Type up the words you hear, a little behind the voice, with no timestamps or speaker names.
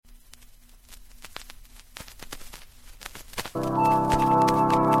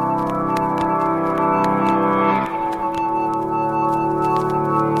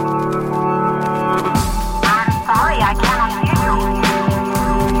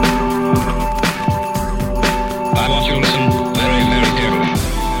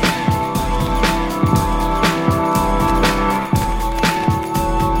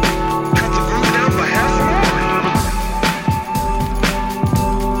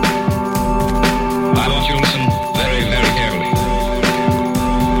want you to listen very, very carefully.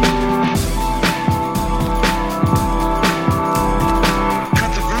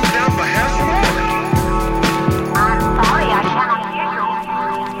 Cut the groove down by half an hour. Sorry, I cannot hear you.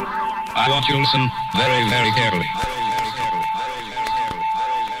 I want you to listen very, very carefully.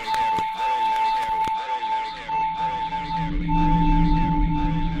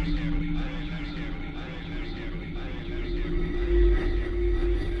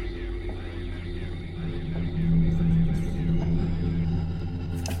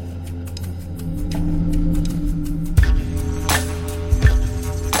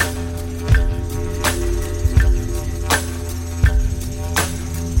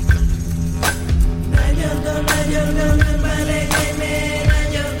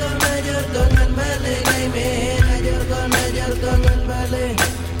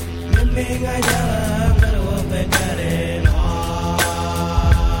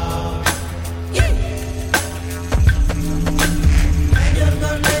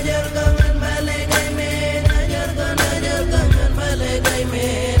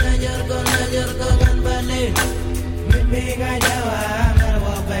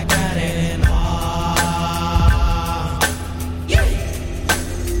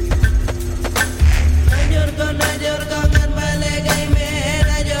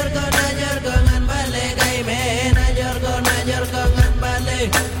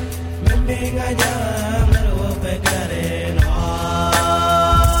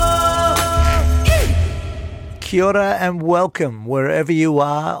 Kia ora and welcome wherever you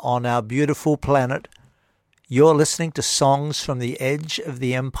are on our beautiful planet. You're listening to Songs from the Edge of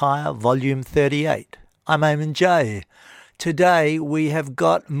the Empire, Volume 38. I'm Eamon J. Today we have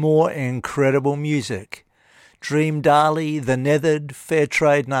got more incredible music. Dream Dali, The Nethered,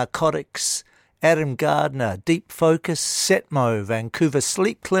 Fairtrade Narcotics, Adam Gardner, Deep Focus, Setmo, Vancouver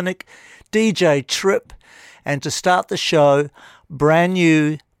Sleep Clinic, DJ Trip, and to start the show, brand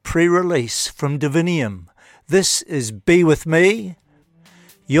new pre-release from Divinium. This is Be With Me.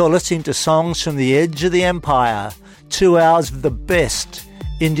 You're listening to Songs from the Edge of the Empire, 2 hours of the best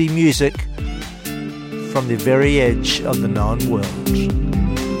indie music from the very edge of the known world.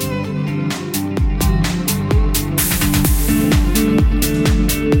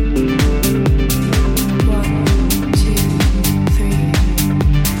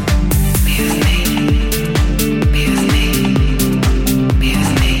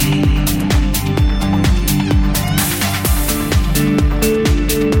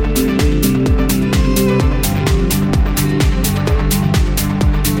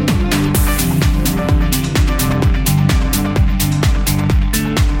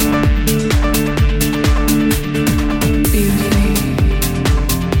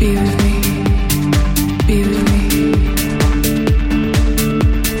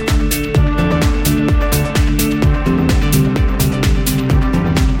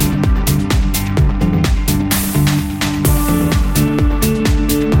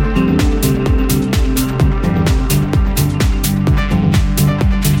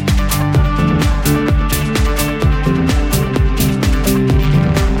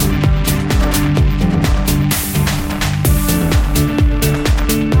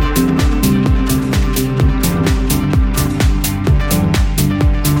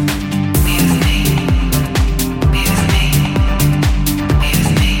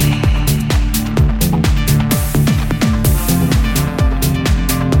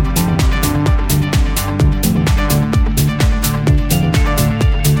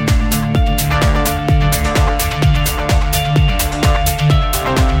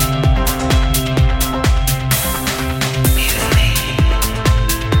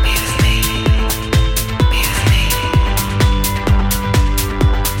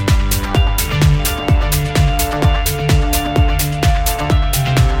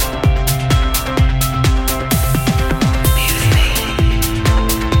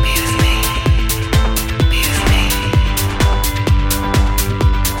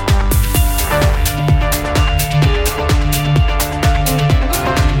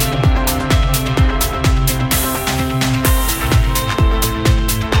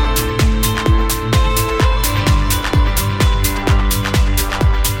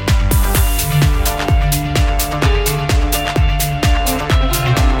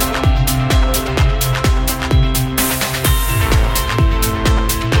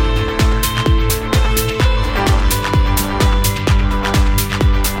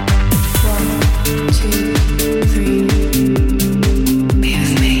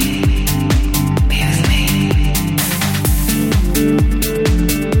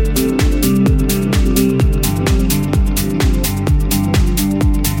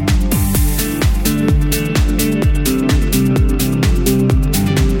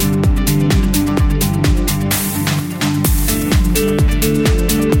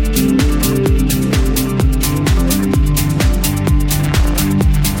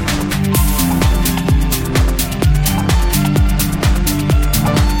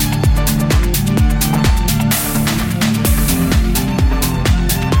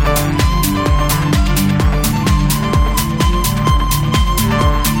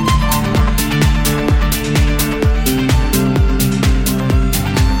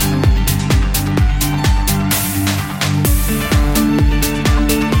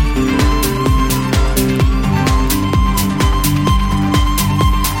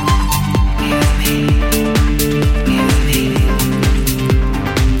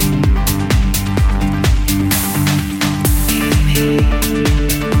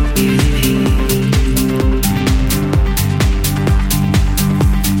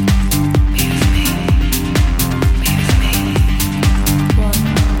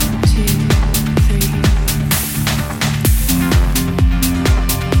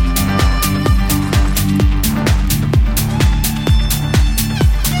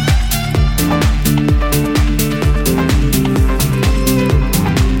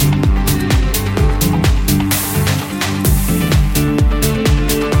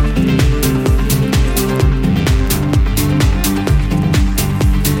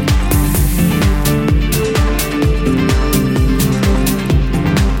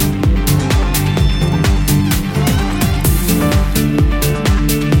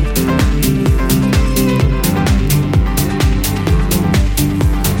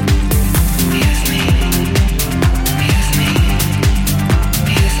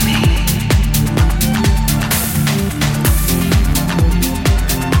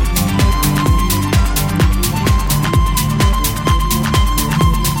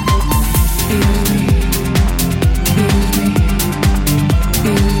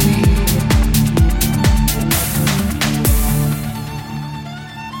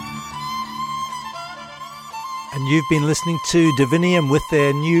 You've been listening to Divinium with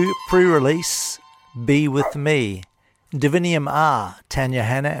their new pre-release, Be With Me. Divinium are Tanya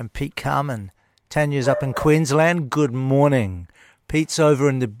Hanna and Pete Carman. Tanya's up in Queensland. Good morning. Pete's over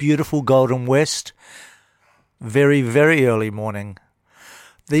in the beautiful Golden West. Very, very early morning.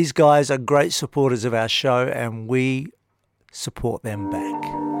 These guys are great supporters of our show and we support them back.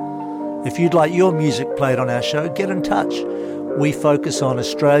 If you'd like your music played on our show, get in touch. We focus on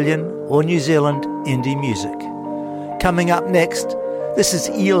Australian or New Zealand indie music. Coming up next, this is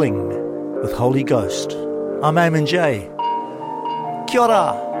Ealing with Holy Ghost. I'm Eamon J. Kia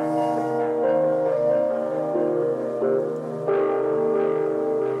ora.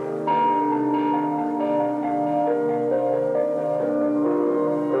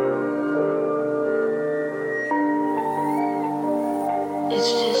 It's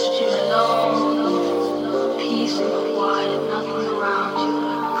just you alone, peace and quiet, nothing around you,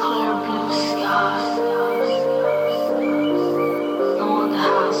 clear blue skies. No one to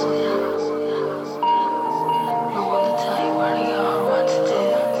hassle you, no one to tell you where to go or what to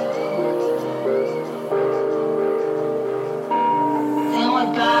do.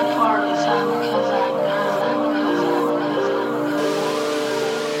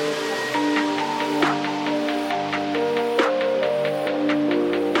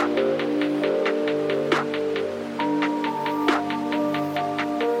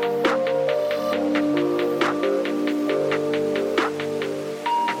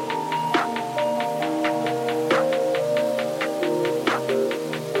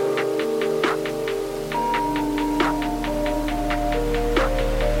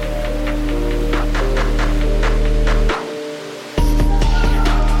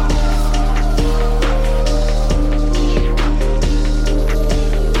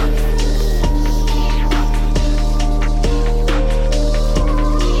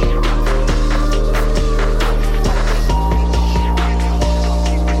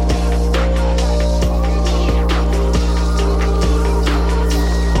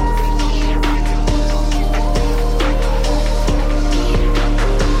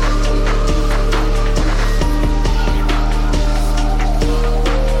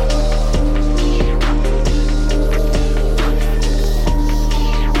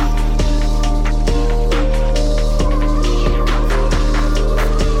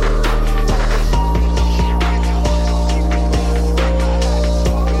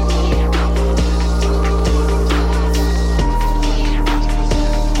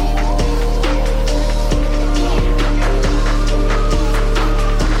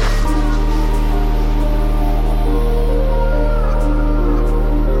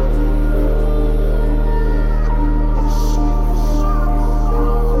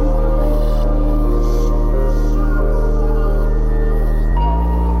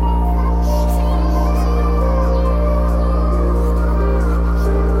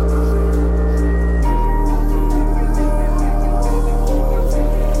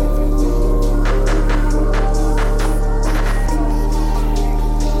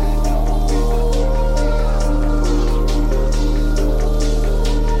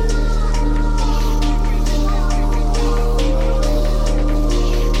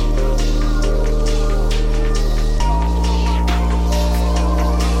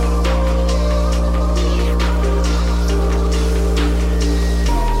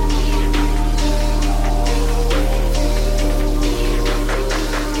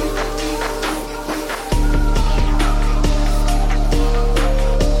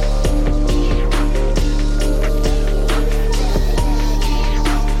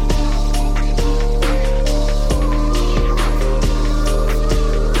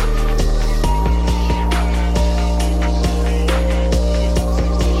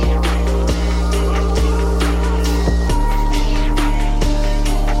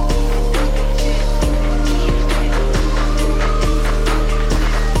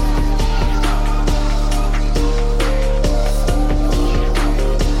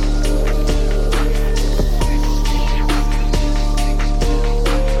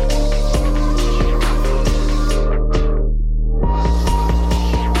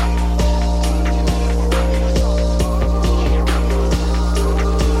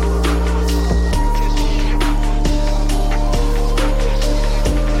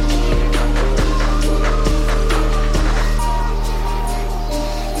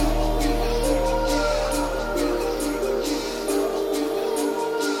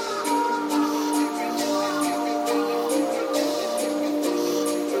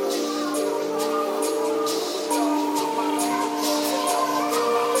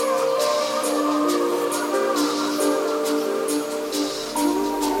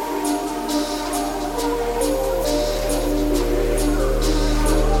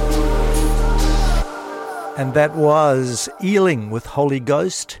 And that was Ealing with Holy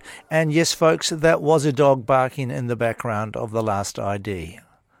Ghost. And yes, folks, that was a dog barking in the background of The Last ID,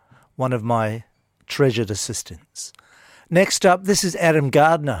 one of my treasured assistants. Next up, this is Adam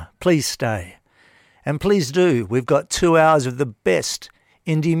Gardner, Please Stay. And please do, we've got 2 hours of the best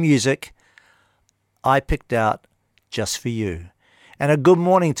indie music I picked out just for you. And a good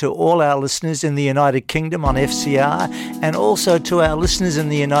morning to all our listeners in the United Kingdom on FCR, and also to our listeners in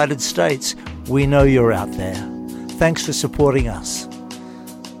the United States. We know you're out there. Thanks for supporting us.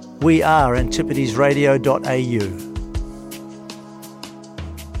 We are antipodesradio.au.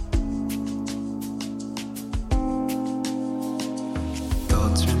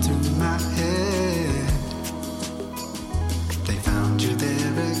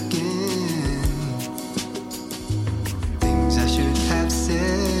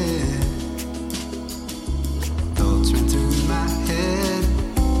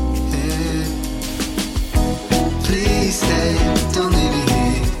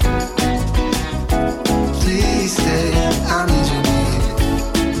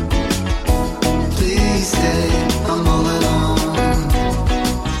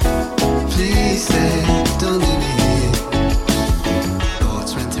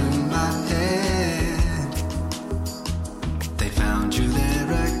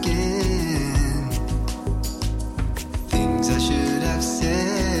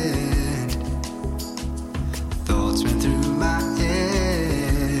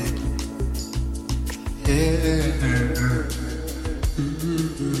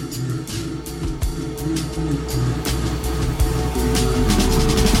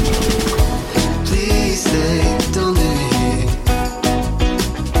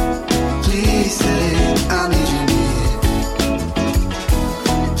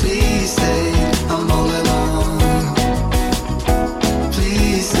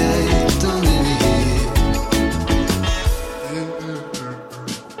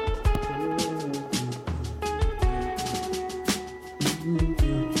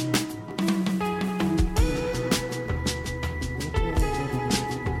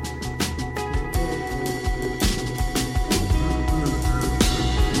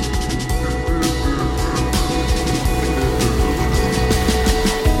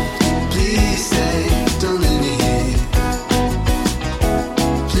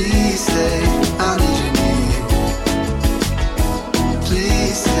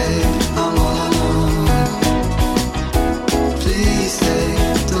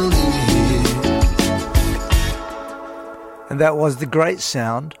 That was the great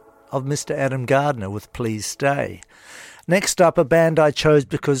sound of Mr. Adam Gardner with Please Stay. Next up, a band I chose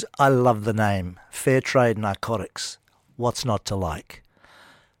because I love the name, Fair Trade Narcotics. What's not to like?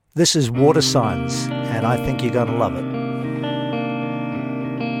 This is Water Signs, and I think you're going to love it.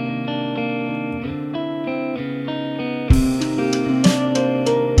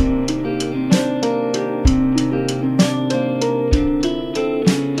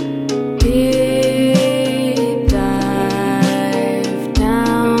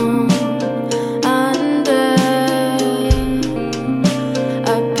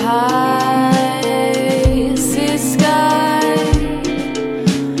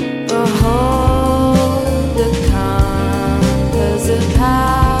 Behold the calm.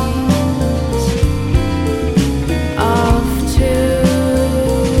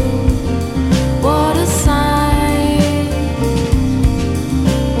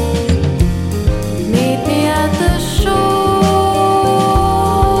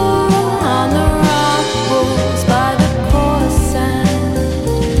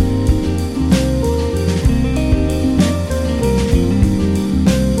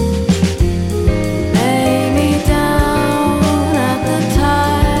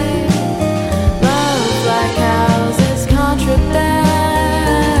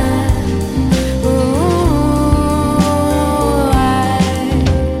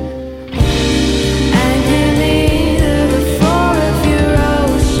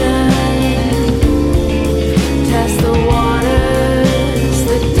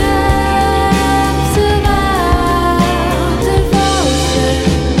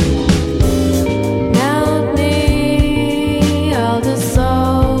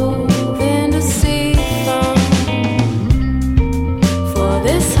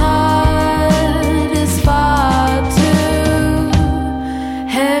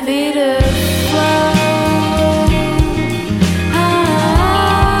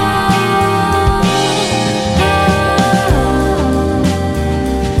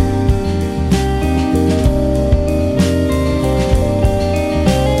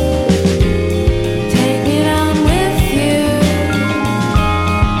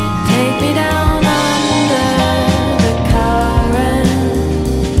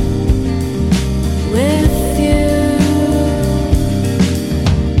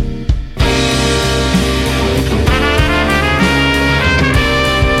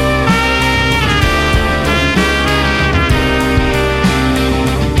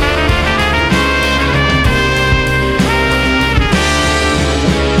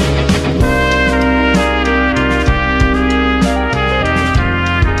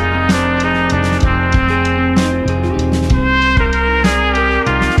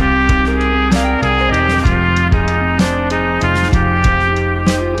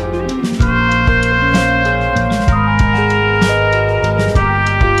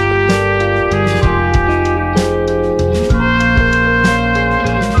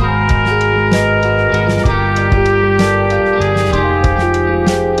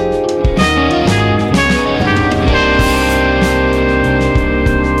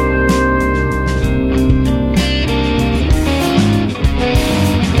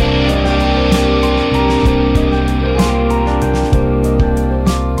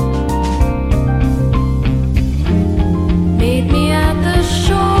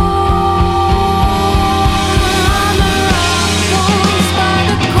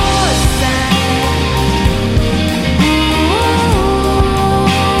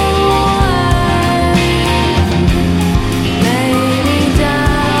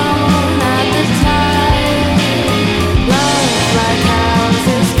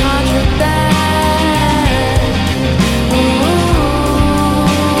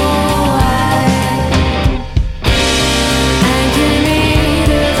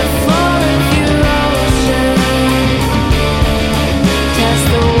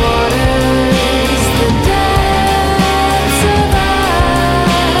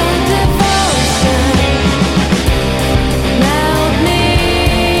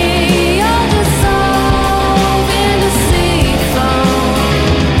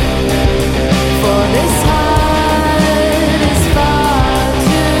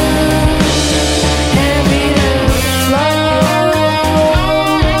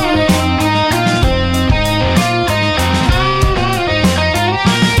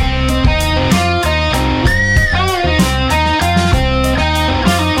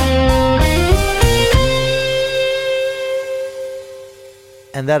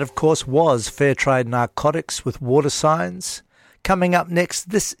 And that, of course, was Fair Trade Narcotics with Water Signs. Coming up next,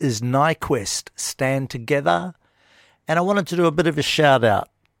 this is Nyquist, Stand Together. And I wanted to do a bit of a shout out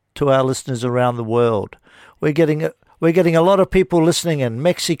to our listeners around the world. We're getting a lot of people listening in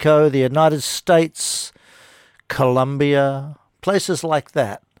Mexico, the United States, Colombia, places like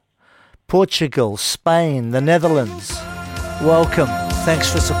that. Portugal, Spain, the Netherlands. Welcome.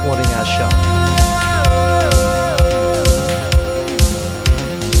 Thanks for supporting our show.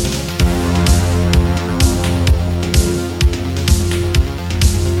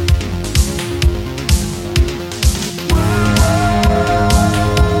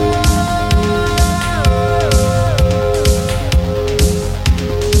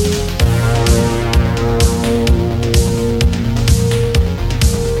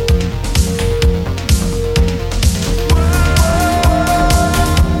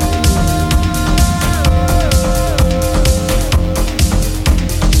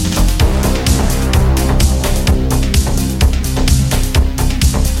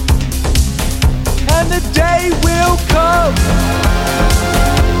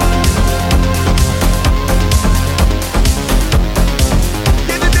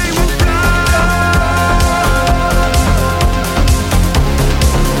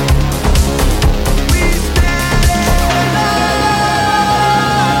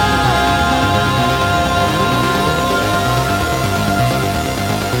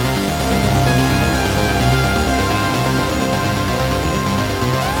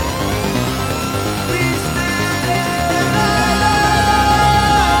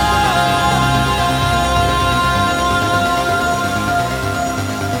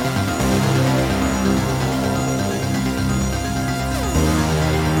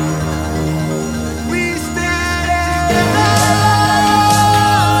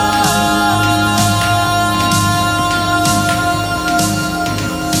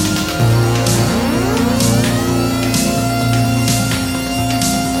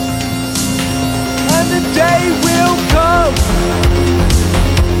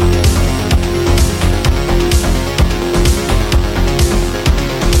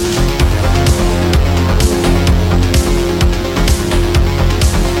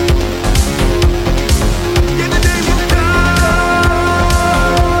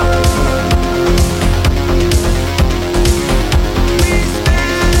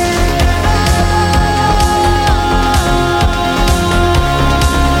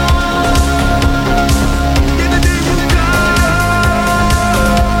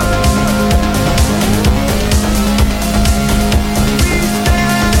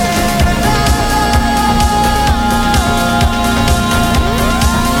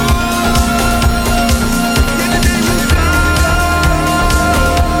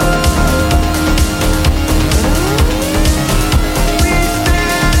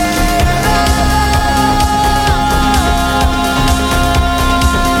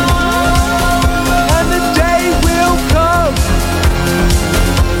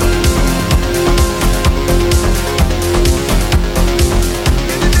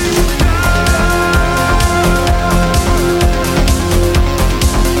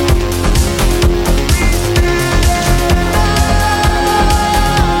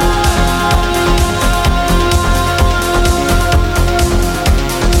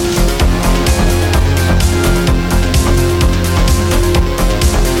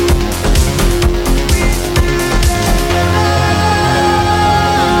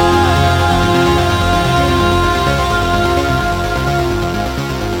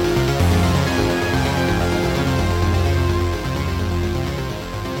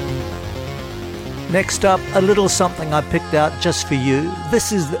 Next up, a little something I picked out just for you.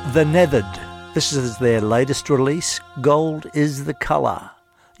 This is The Nethered. This is their latest release, Gold is the Colour.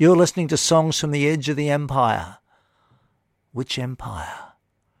 You're listening to Songs from the Edge of the Empire. Which empire?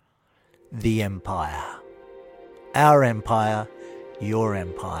 The Empire. Our empire, your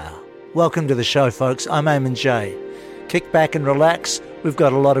empire. Welcome to the show, folks. I'm Eamon J. Kick back and relax. We've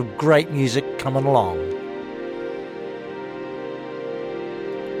got a lot of great music coming along.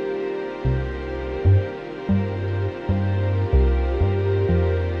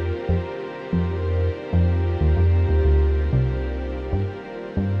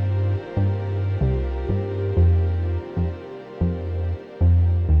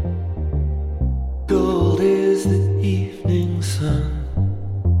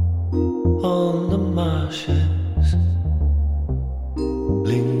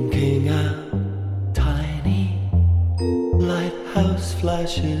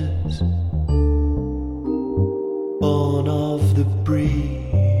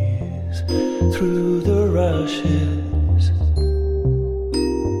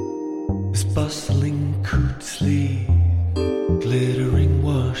 bustling could sleep, glittering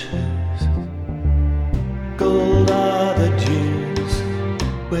washes. Gold are the dunes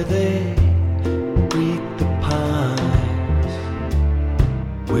where they greet the pines,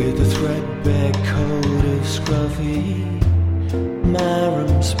 with a threadbare coat of scruffy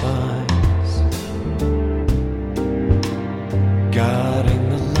marram spines, guarding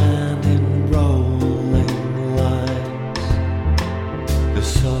the land in rolling lines, the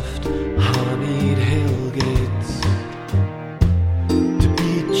soft honeyed hill gates to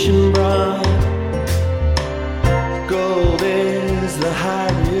beach and brine. Gold is the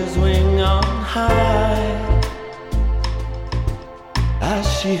harrier's wing on high, as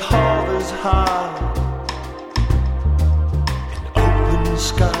she hovers high in open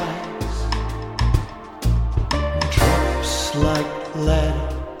skies, and drops like lead.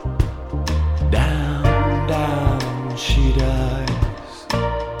 Down, down she dies,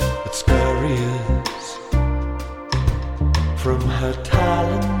 but scurries from her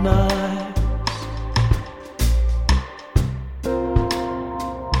talon knives.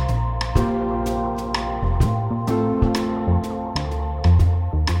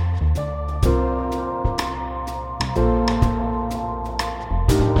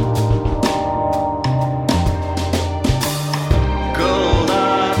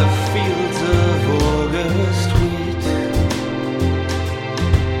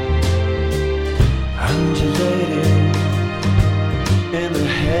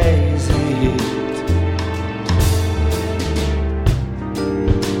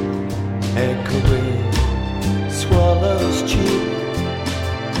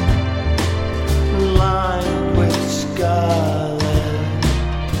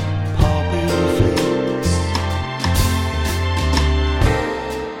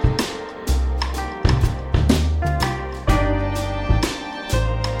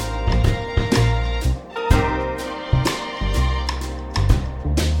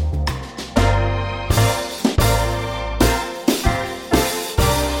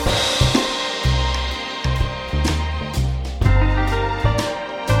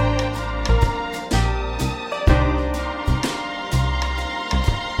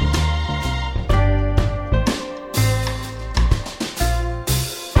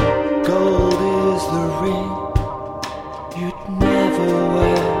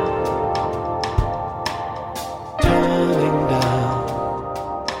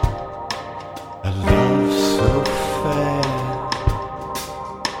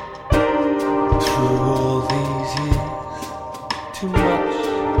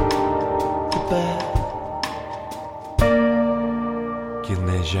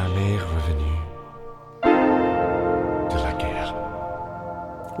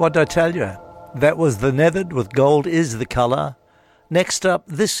 What did I tell you? That was The Nethered with Gold Is the Colour. Next up,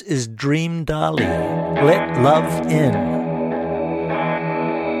 this is Dream Darling, Let Love In.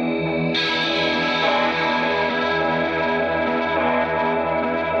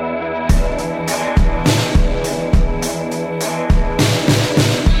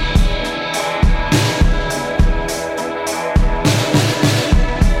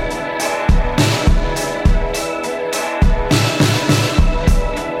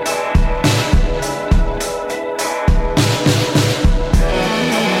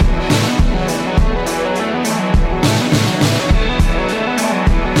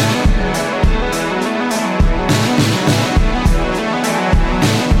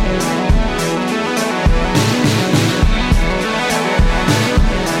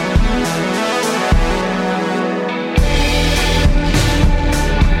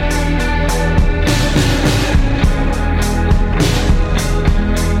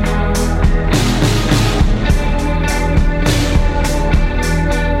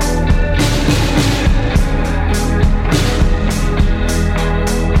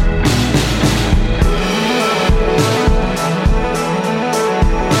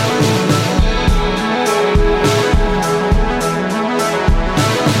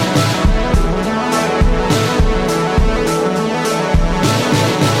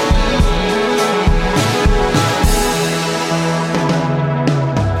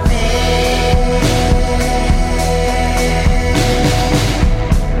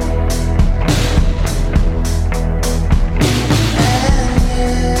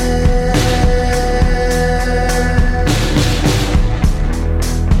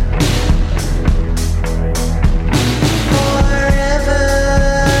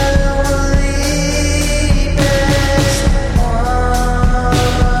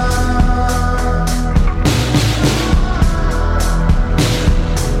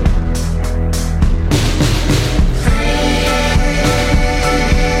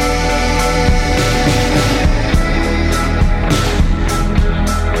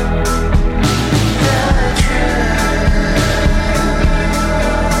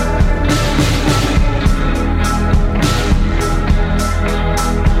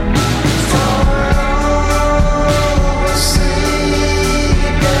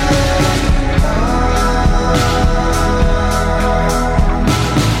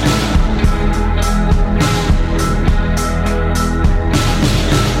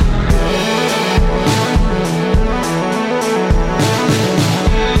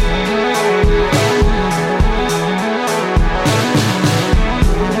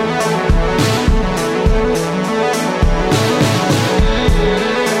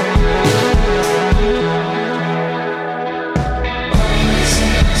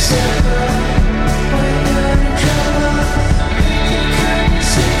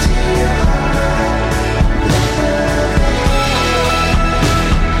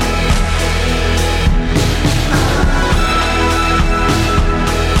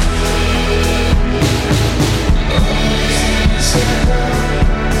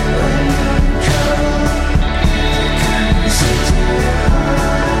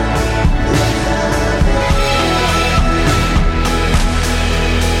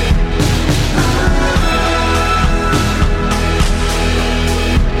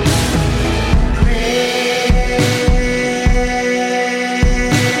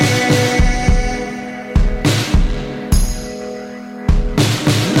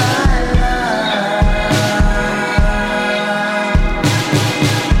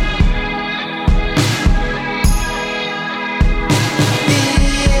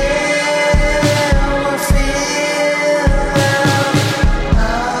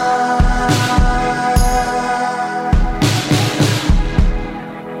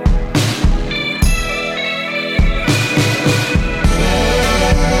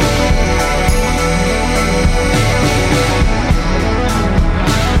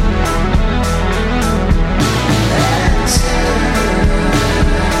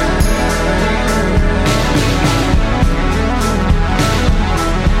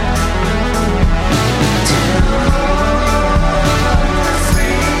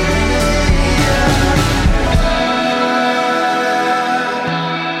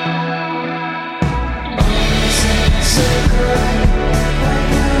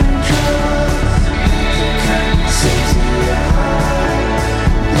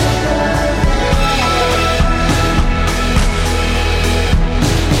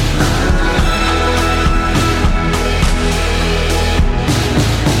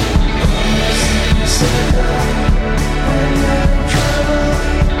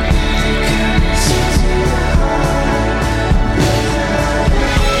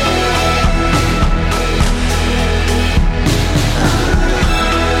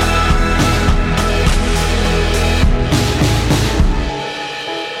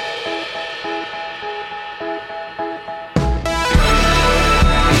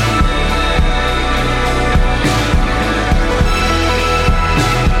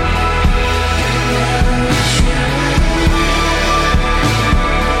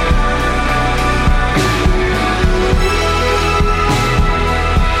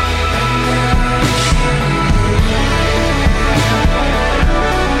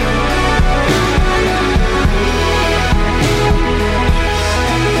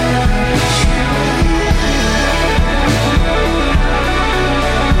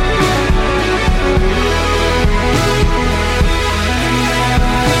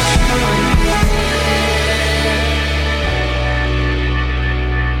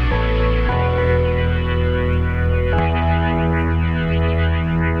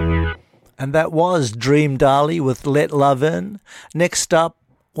 And that was Dream Dali with Let Love In. Next up,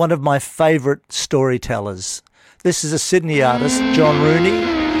 one of my favourite storytellers. This is a Sydney artist, John Rooney,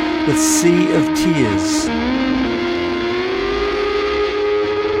 with Sea of Tears.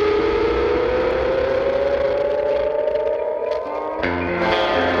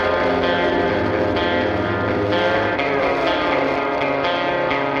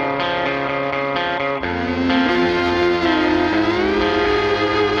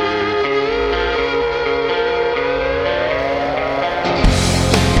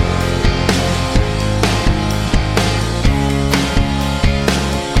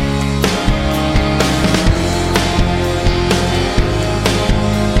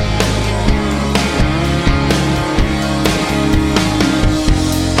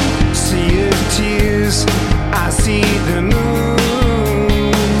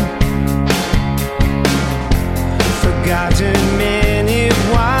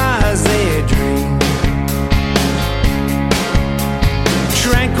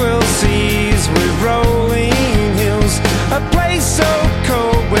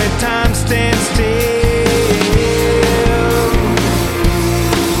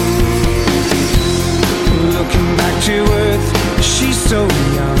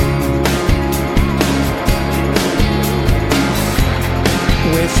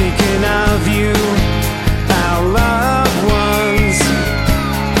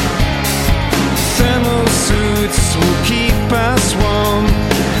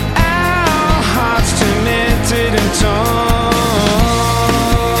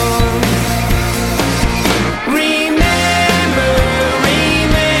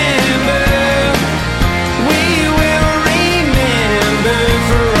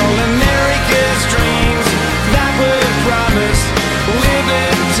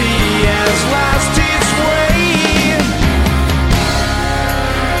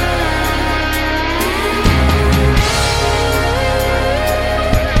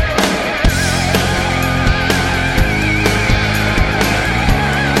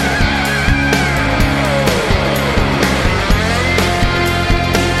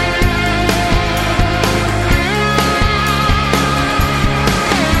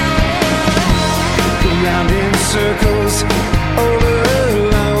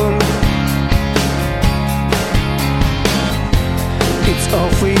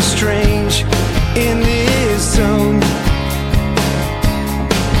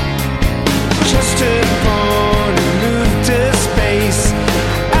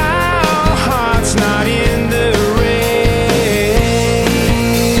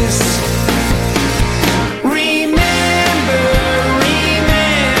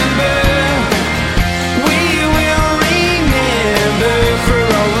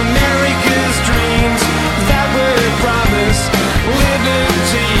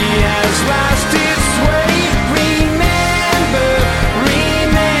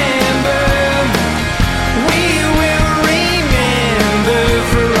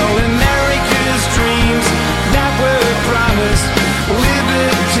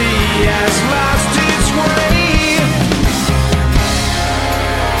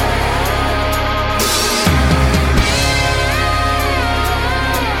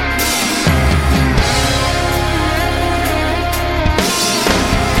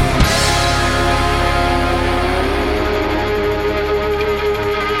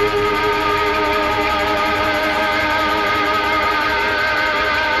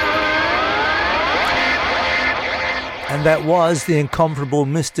 That was the incomparable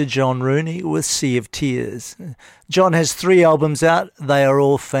Mr. John Rooney with Sea of Tears. John has 3 albums out. They are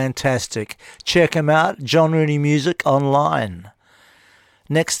all fantastic. Check them out, John Rooney Music online.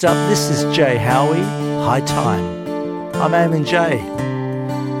 Next up, this is Jay Howie, High Time. I'm Eamon J.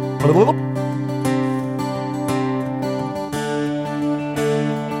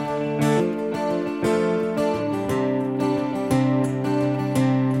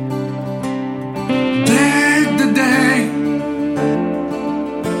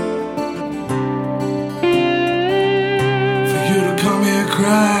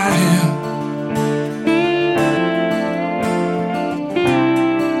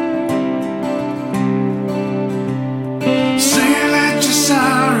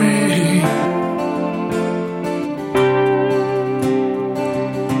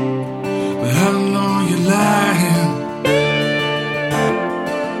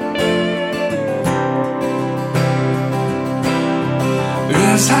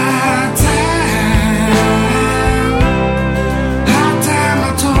 High time,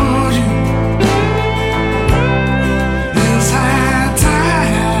 I told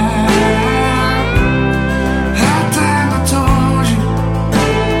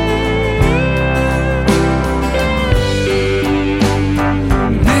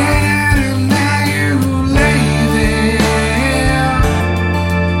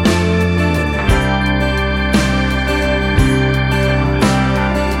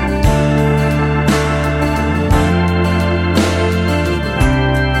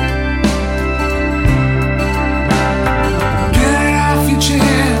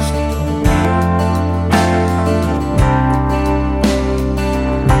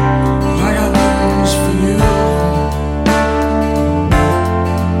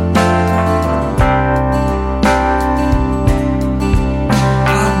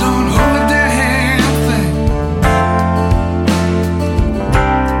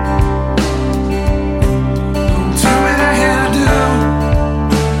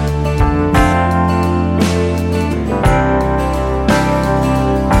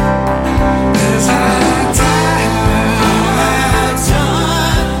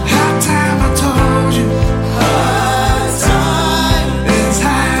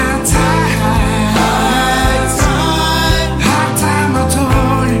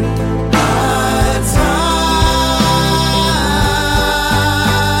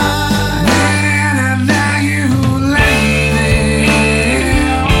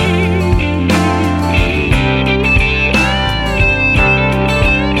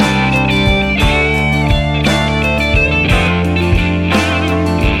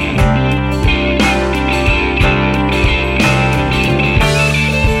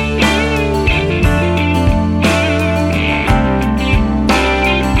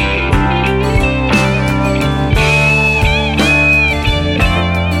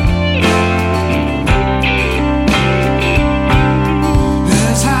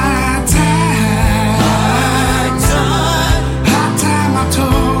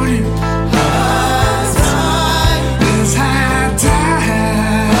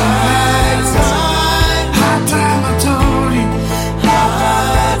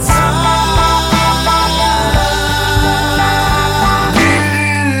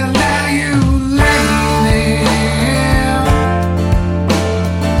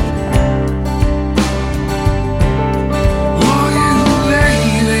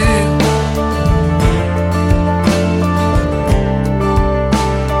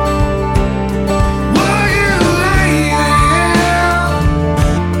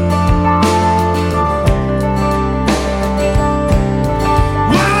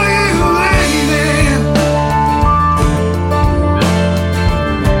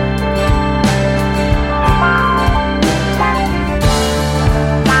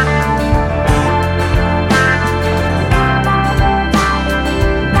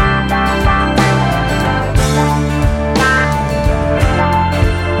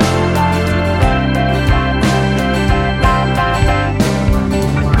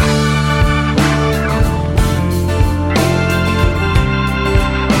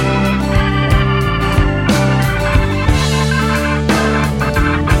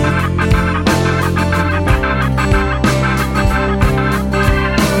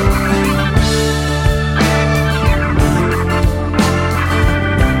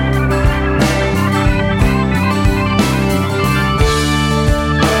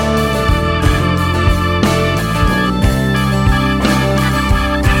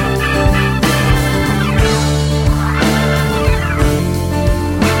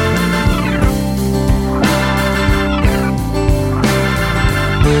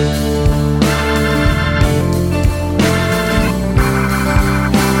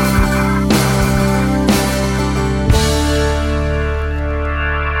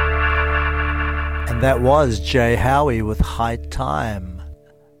That was Jay Howie with High Time.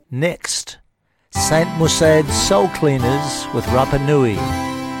 Next, St. Musaid's Soul Cleaners with Rapa Nui,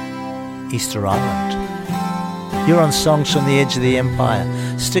 Easter Island. You're on Songs from the Edge of the Empire.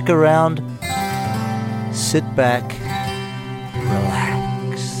 Stick around, sit back, relax.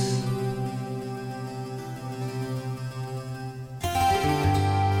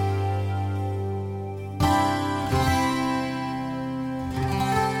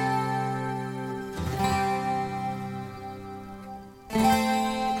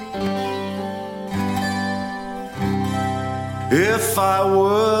 If I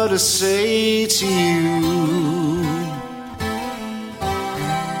were to say to you,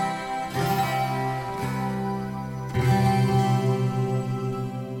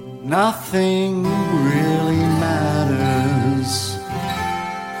 nothing really matters,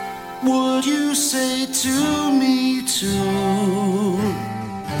 would you say to me too?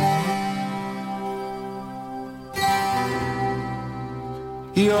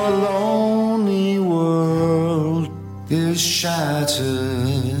 Your lonely world is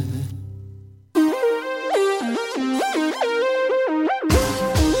shattered.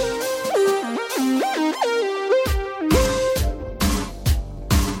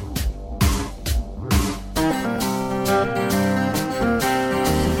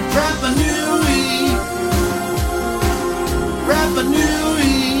 Rapa Nui, Rapa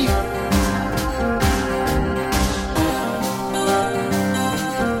Nui.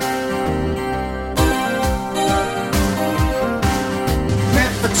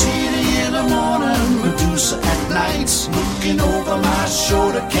 Nefertiti in the morning, Medusa at night. Looking over my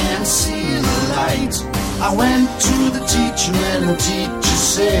shoulder, can't see the light. I went to the teacher and the teacher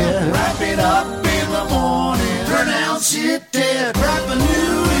said, wrap it up in the morning, pronounce it dead. Rapa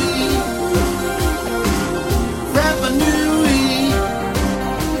Nui, Rapa Nui.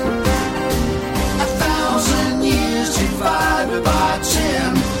 1,000 years divided by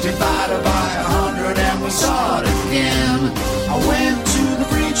 10, divided by 100, and we start again. I went to the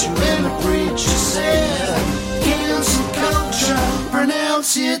preacher and the preacher said, cancel culture,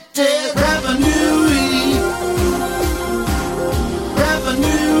 pronounce it dead. Rapa Nui, Rapa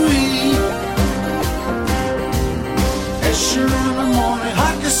Nui. Escher in the morning,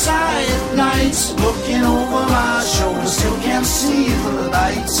 Hakasai at night. Looking over my shoulder, still can't see the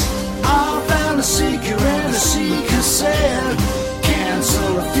lights. I found a seeker and the seeker said,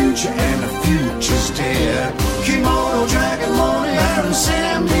 cancel the future and the future's dead. Kimono, Dragon Morning, Baron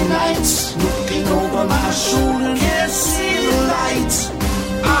Sammy nights. Looking over my shoulder, can't see the lights.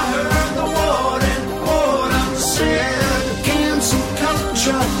 I heard the warden said, cancel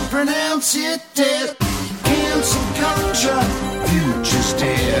culture, pronounce it dead. Cancel culture, future's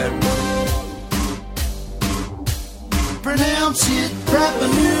dead. Pronounce it, Rapa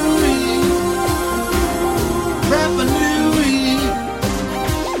Nui, Rapa Nui.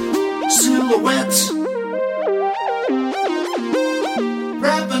 Silhouette,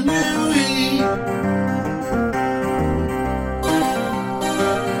 Rapa Nui.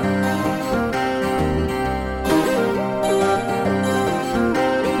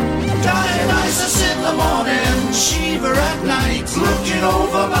 Dionysus in the morning, Shiva at night. Looking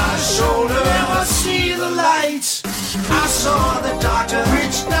over my shoulder and I see the light. I saw the doctor,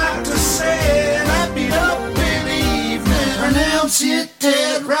 rich doctor said, wrap it up in the evening, pronounce it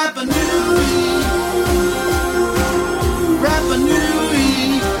dead. Rapa Nui, Rapa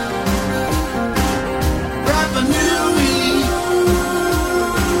Nui, Rapa Nui,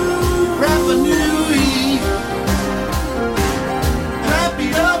 Rapa Nui. Wrap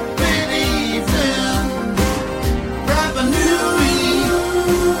it up in the evening, Rapa Nui.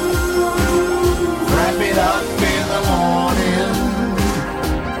 Wrap it up in the morning,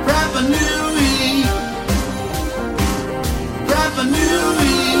 Rapa Nui, Rapa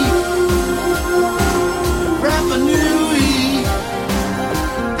Nui, Rapa Nui.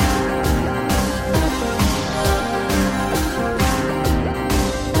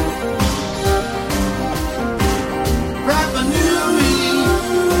 Rapa Nui,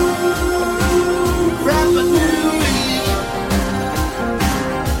 Rapa Nui.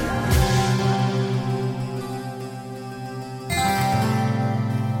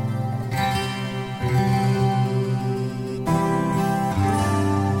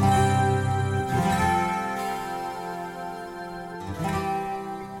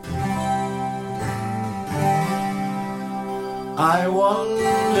 I wondered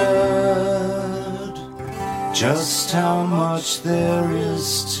just how much there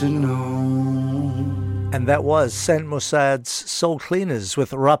is to know. And that was St. Musaid's Soul Cleaners with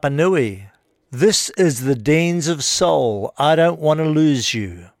Rapa Nui. This is the Deans of Soul, I Don't Want to Lose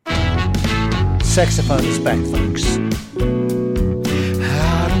You. Saxophone is back, folks. I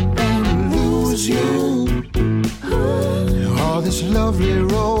don't wanna lose you. All this lovely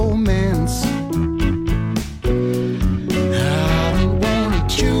romance. I don't wanna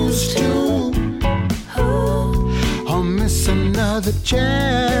choose to or miss another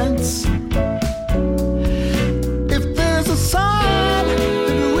chance. If there's a sign that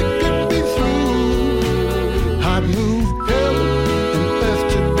we could be through, I'd move heaven and earth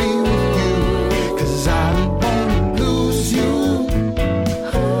to be with you. 'Cause I don't wanna lose you.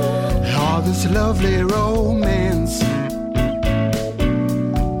 All this lovely romance.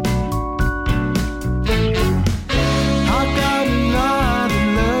 I've got a lot of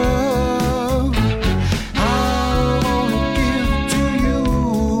love I wanna give to you.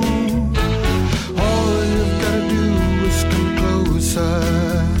 All you've gotta do is come closer,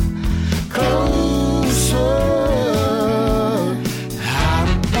 closer. I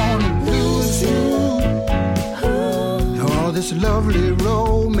don't wanna lose you. All this lovely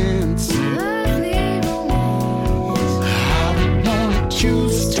romance. I don't wanna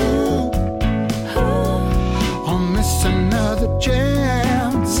choose to or miss another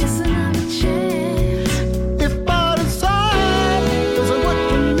chance. If by design there's a what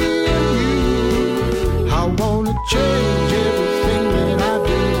for me and you, I wanna change everything that I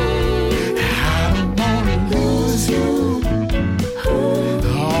do. I don't wanna lose you.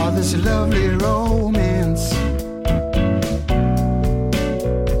 All this lovely romance.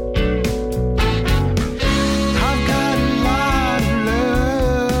 I've got a lot of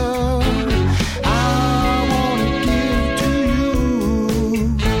love I wanna give to you.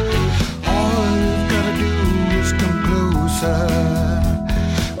 All you've gotta do is come closer,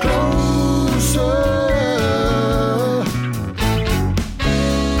 closer.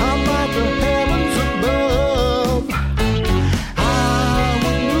 How about the heavens above? I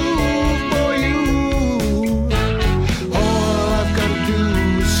would move for you. All I've gotta do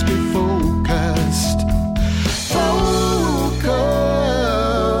is stay focused, focused.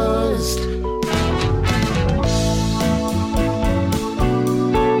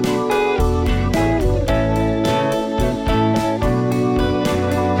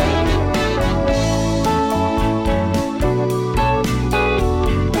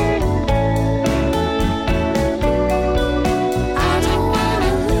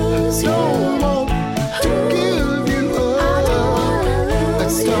 Don't want to give you up. I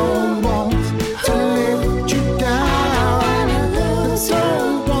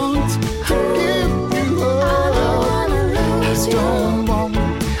don't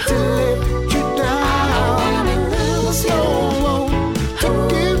want to let you down. I don't want to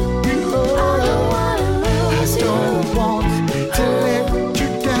give you up. I don't want to let you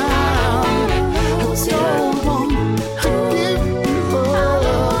down. I don't want to give you up. I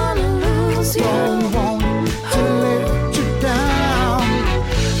don't want to let you down.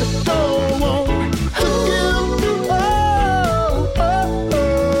 I don't want to give you up. Don't want to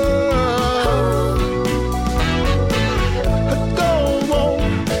let you down. I don't want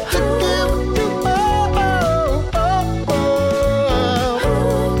to give you up. I don't want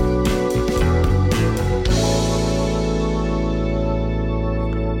to give you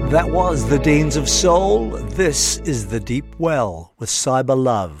up. That was the Deans of Soul. This is The Deep Well with Cyber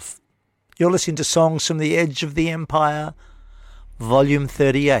Love. You're listening to Songs from the Edge of the Empire, Volume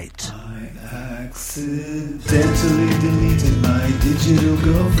 38. I accidentally deleted my digital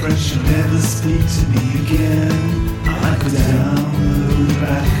girlfriend. She'll never speak to me again. I could download it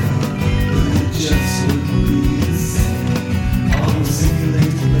back up, but it just wouldn't be the same. All the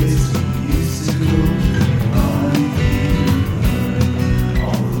simulated places we used to go. On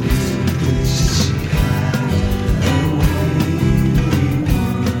all the little pictures she had, and the way we were.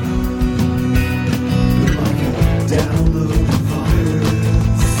 But like a download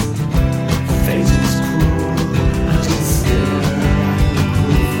virus, fate is cruel. I just stare at the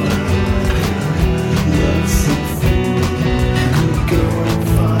profile. Love some fool.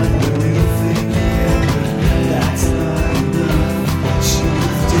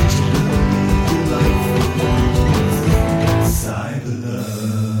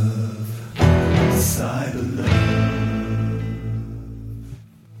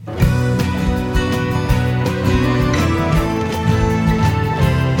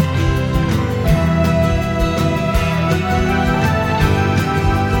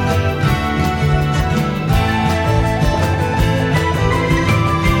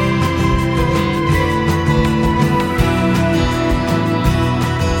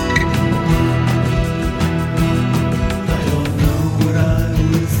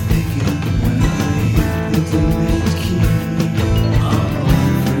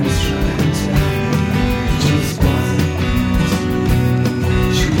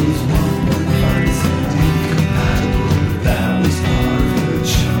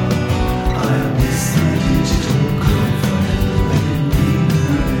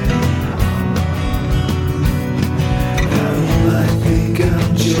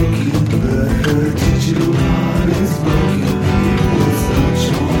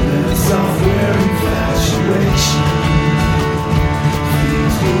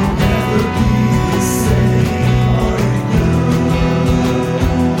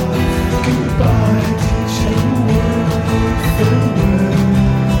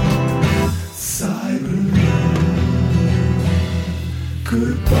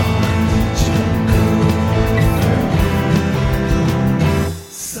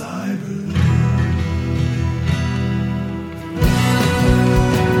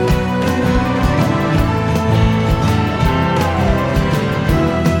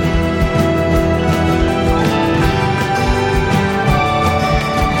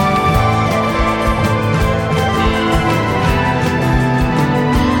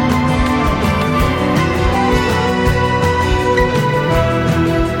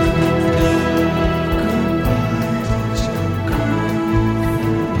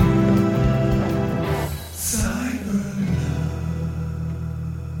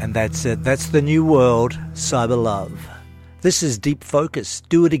 That's it. That's the new world, Cyber Love. This is Deep Focus.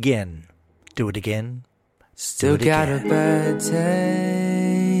 Do it again. Do it again. Still got a bad taste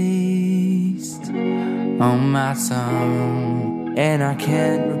on my tongue, and I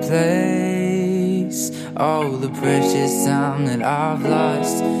can't replace all the precious time that I've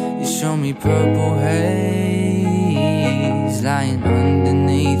lost. You show me purple haze lying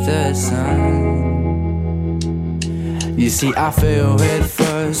underneath the sun. You see, I fell head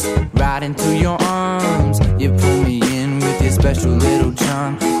first right into your arms. You pull me in with your special little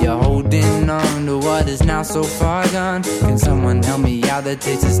charm. You're holding on to what is now so far gone. Can someone help me out? The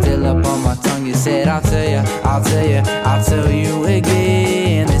taste is still up on my tongue. You said, I'll tell you, I'll tell you, I'll tell you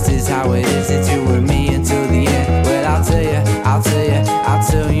again. This is how it is, it's you and me until the end. Well, I'll tell you, I'll tell you, I'll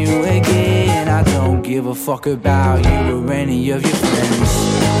tell you again. I don't give a fuck about you or any of your friends.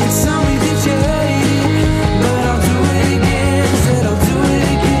 You tell me that you hate it, but I'll do it again. Said I'll do it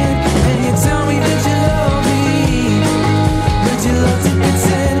again. And you tell me that you love me, but you love to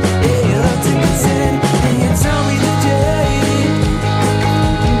pretend. Yeah, you love to pretend. And you tell me that you hate it,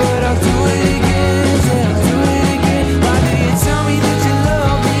 but I'll do it again. Said I'll do it again. Why do you tell me that you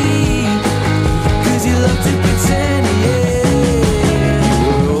love me? 'Cause you love to pretend.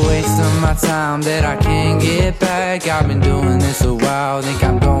 Yeah, you're a waste of my time that I can't get back. I've been doing this a while, think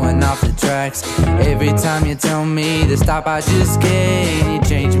I'm going off the tracks. Every time you tell me to stop, I just can't. You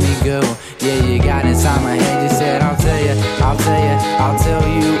change me, girl. Yeah, you got inside my head. You said, I'll tell you, I'll tell you, I'll tell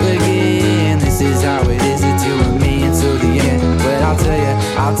you again. This is how it is, it's you and me until the end. But I'll tell you,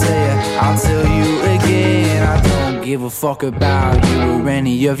 I'll tell you, I'll tell you again. I don't give a fuck about you or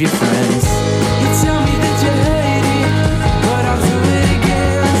any of your friends. You tell me that you hate it, but I'll do it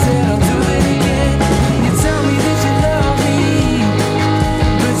again. I said I'll do it again. You tell me that you love me,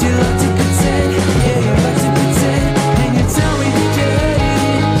 but you love to pretend. Yeah, you love to pretend. And you tell me that you hate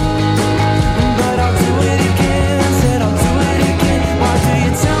it, but I'll do it again. I said I'll do it again. Why do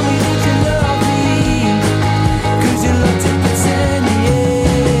you tell me that you love me? 'Cause you love to pretend,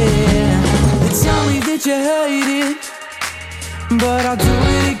 yeah. You tell me that you hate it, but I'll do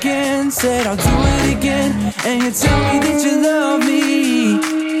it again. Said I'll do it again. And you tell me that you love me,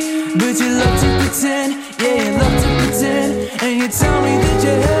 but you love to pretend. Yeah, you love to pretend. And you tell me that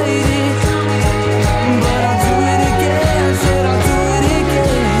you hate it, but I'll do it again. Said I'll do it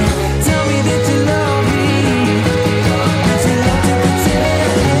again. Tell me that you love me, but you love to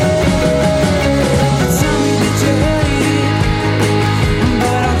pretend. You tell me that you hate it,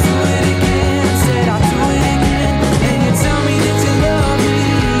 but I'll do it again. Said I'll do it again. And you tell me that you love me,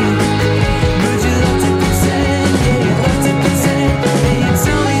 but you love to pretend. Yeah, you love to pretend. And you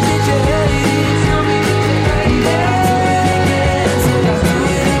tell me that you hate it, but I'll do it again. Said I'll do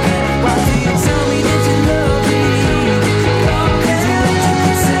it again. Why do you tell me that you love me? 'Cause you love to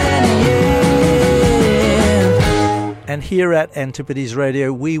pretend, yeah. And here at Antipodes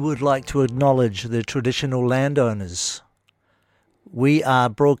Radio, we would like to acknowledge the traditional landowners. We are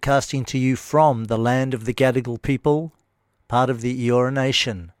broadcasting to you from the land of the Gadigal people, part of the Eora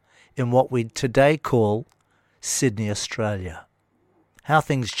Nation, in what we today call Sydney, Australia. How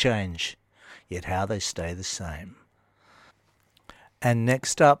things change, yet how they stay the same. And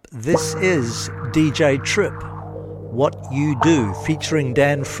next up, this is DJ Trip, What You Do, featuring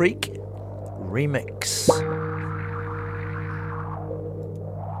Dan Freak, remix.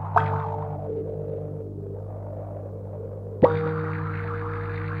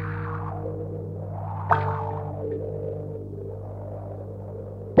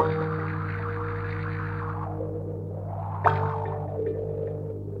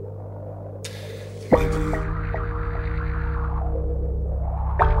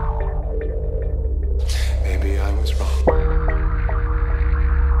 Maybe I was wrong.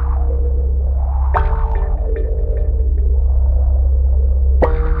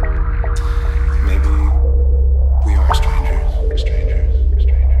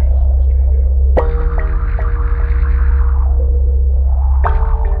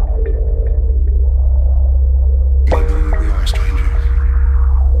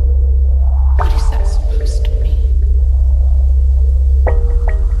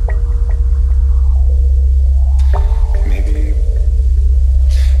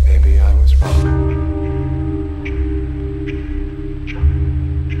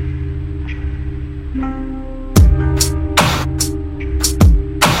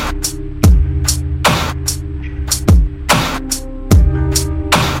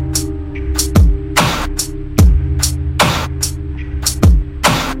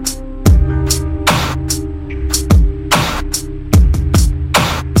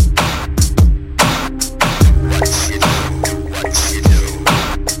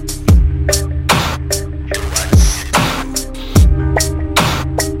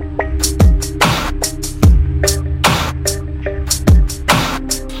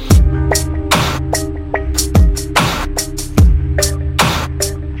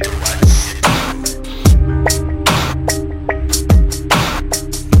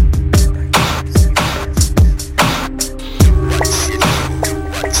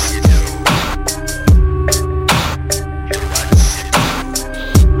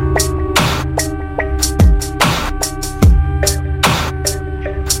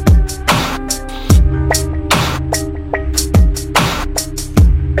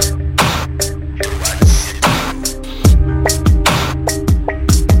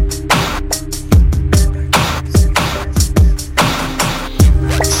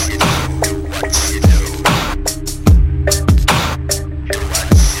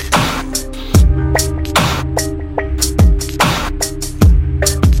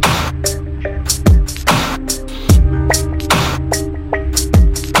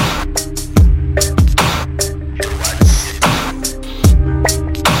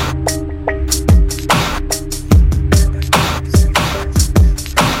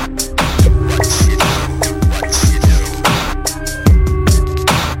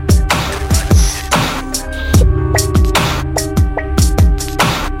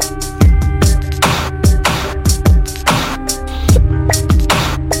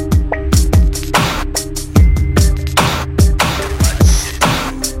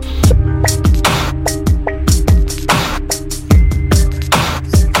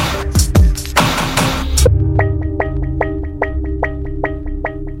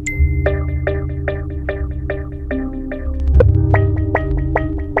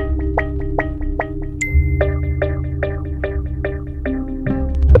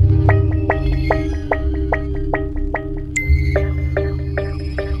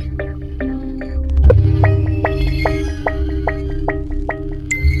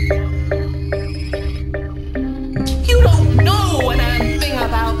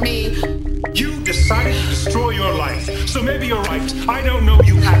 So maybe you're right. I don't know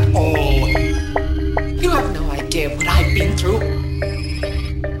you at all. You have no idea what I've been through.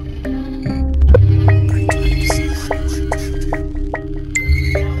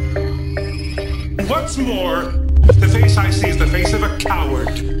 What's more, the face I see is the face of a coward.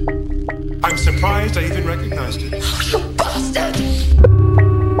 I'm surprised I even recognized it. You bastard!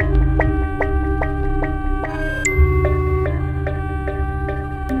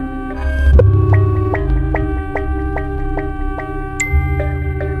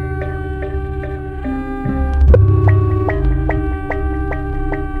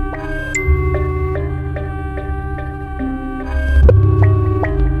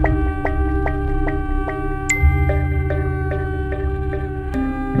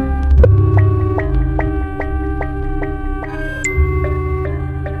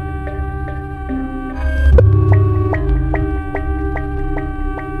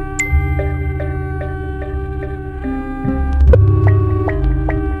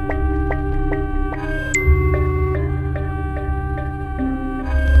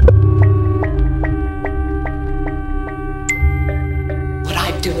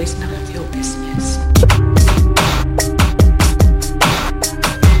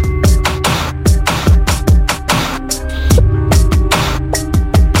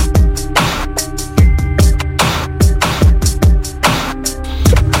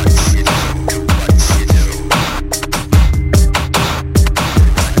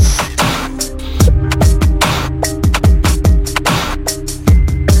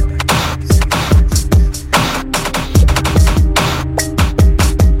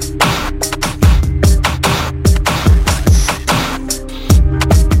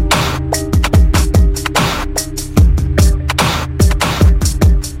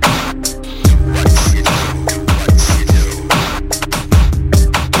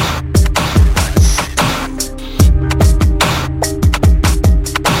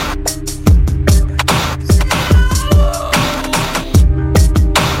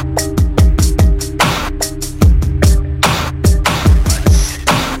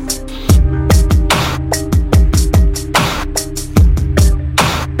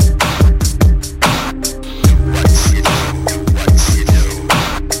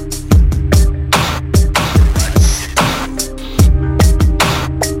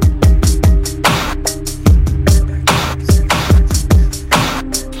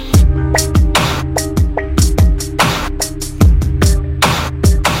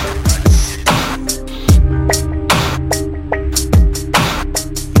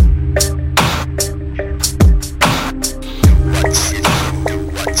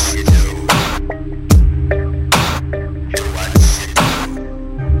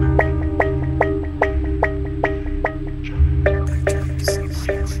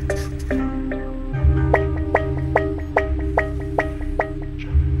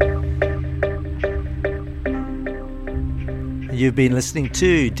 You've been listening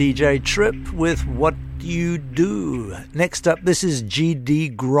to DJ Trip with What You Do. Next up, this is G.D.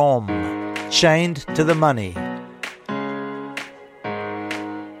 Grom, Chained to the Money.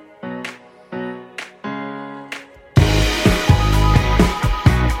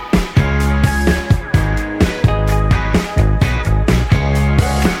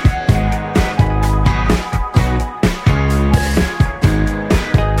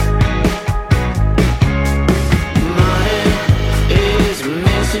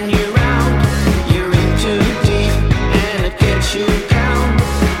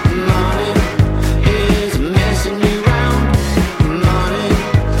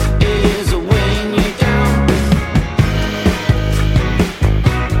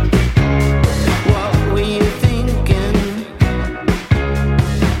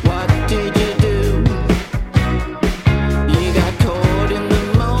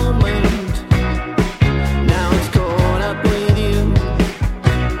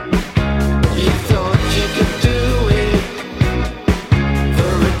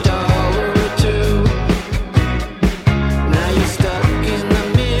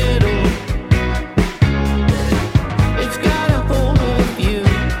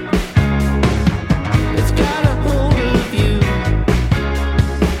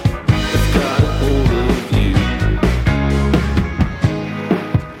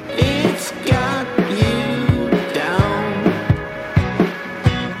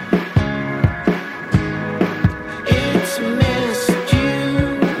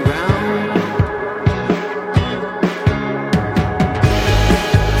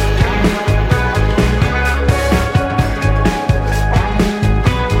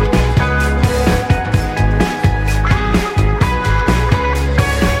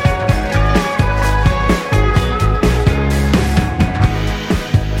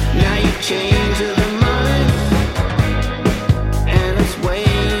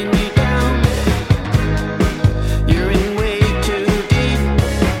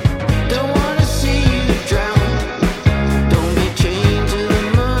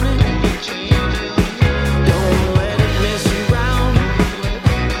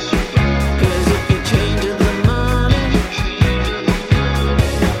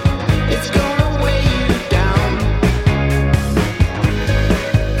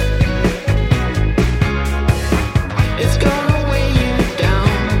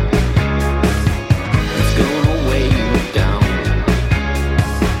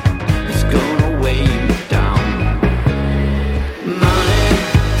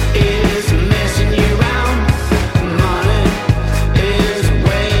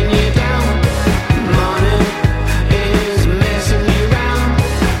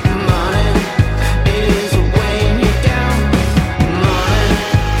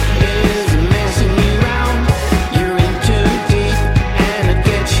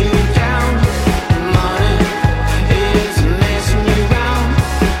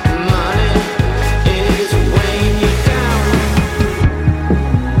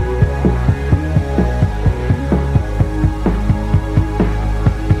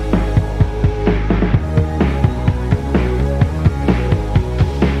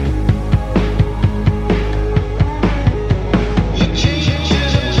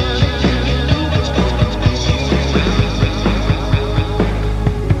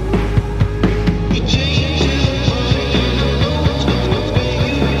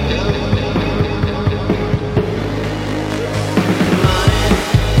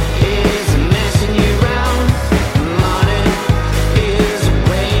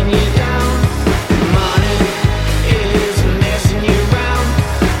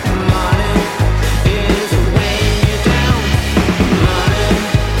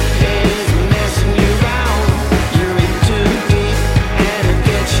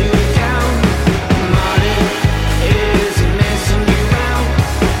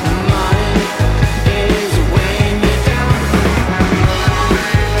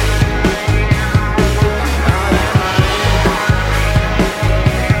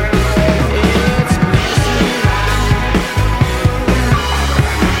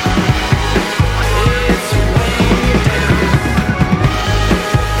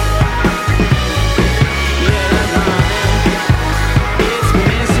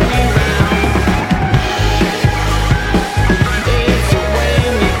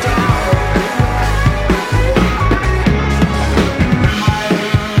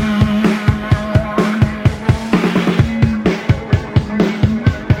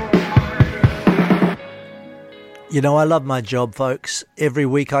 You know, I love my job, folks. Every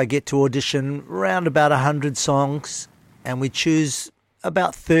week I get to audition around about 100 songs, and we choose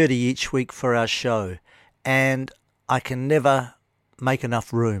about 30 each week for our show. And I can never make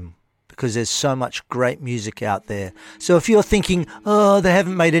enough room because there's so much great music out there. So if you're thinking, oh, they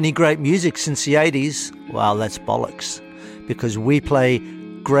haven't made any great music since the 80s, well, that's bollocks, because we play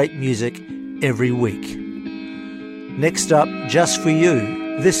great music every week. Next up, just for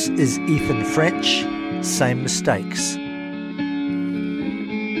you, this is Ethan French, Same Mistakes.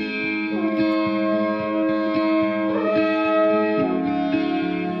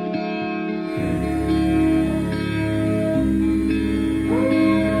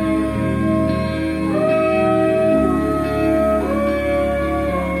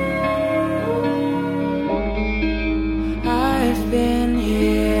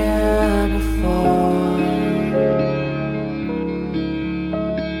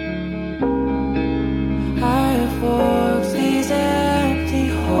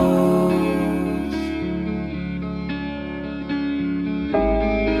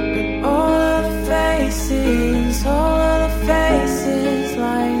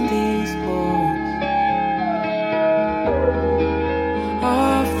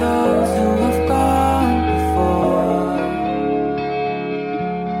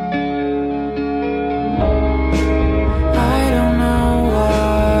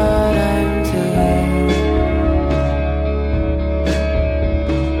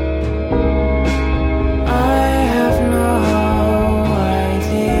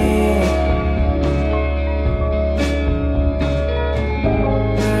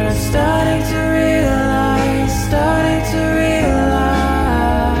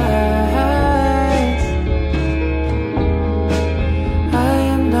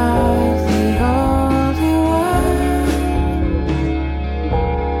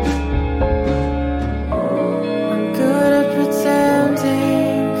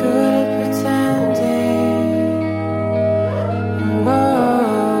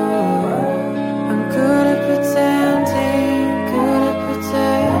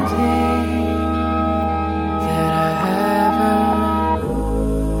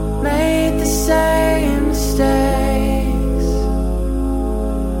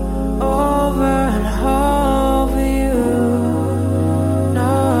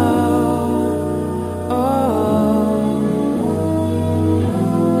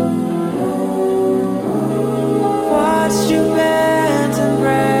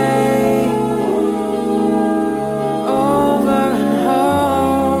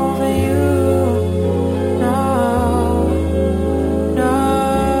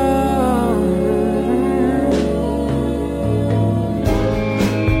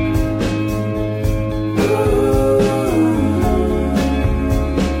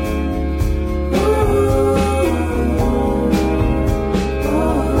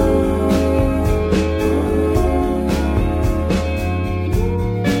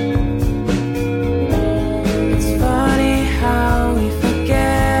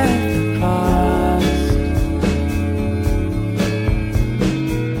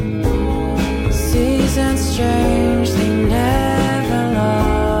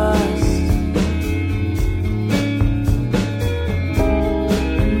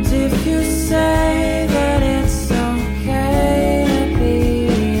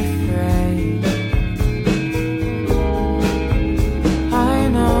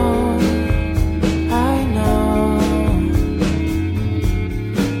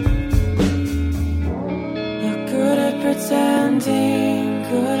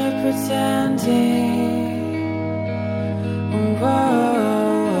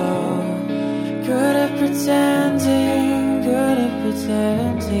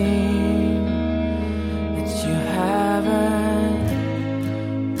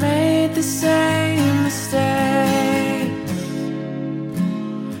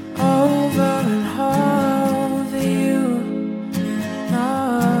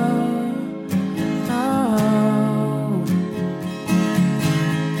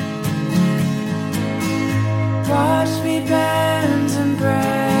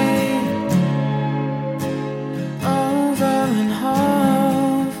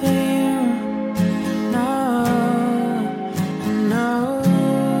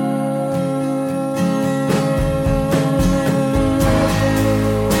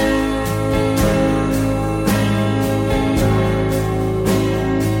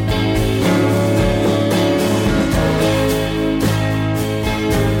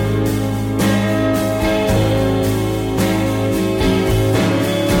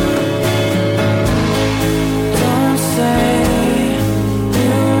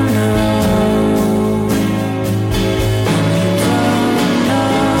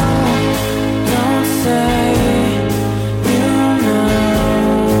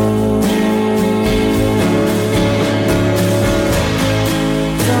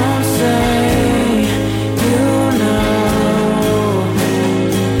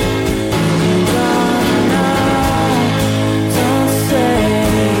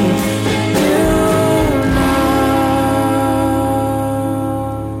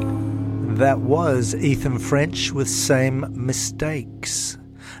 That was Ethan French with Same Mistakes.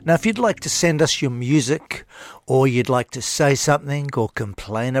 Now, if you'd like to send us your music, or you'd like to say something, or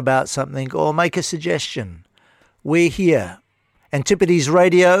complain about something, or make a suggestion, we're here. Antipodes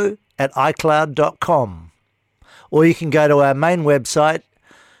Radio at iCloud.com. Or you can go to our main website,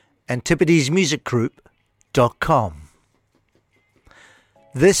 antipodesmusicgroup.com.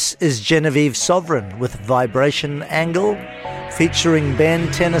 This is Genevieve Sovereign with Vibration Angle, featuring Ben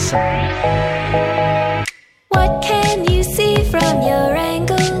Tennyson. What can you see from your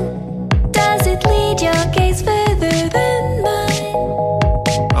angle? Does it lead your gaze further than mine?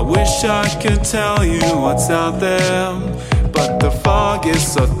 I wish I could tell you what's out there, but the fog is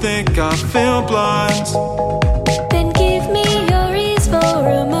so thick I feel blind. Then give me your ears for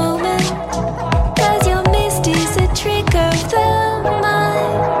a moment, 'cause your mist is a trick of the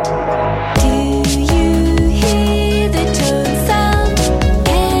mind. Do you hear the tone sound?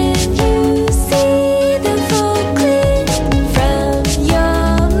 Can you see the full clear from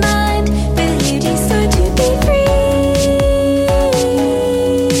your mind? Will you decide to be free?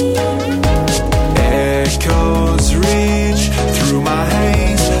 Echoes reach through my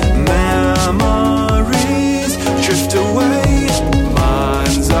haze, memories drift away,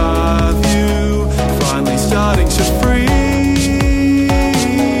 mind's eye view finally starting to free.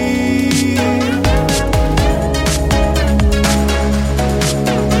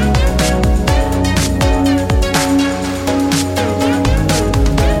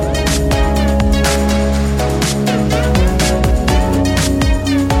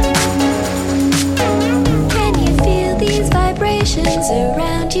 Can you feel these vibrations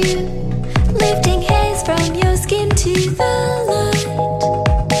around you, lifting haze from your skin to the light?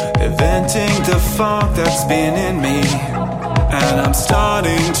 Venting the fog that's been in me, and I'm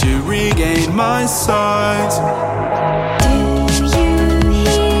starting to regain my sight. Do you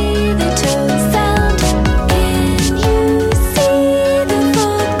hear the tone sound? Can you see the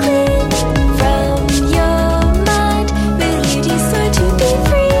fog clear from your mind? Will you decide to be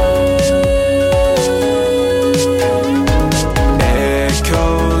free?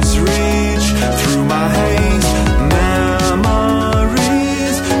 Echoes reach through my haze,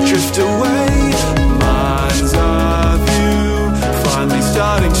 memories drift away, mind's eye view finally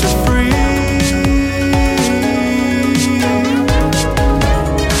starting to free.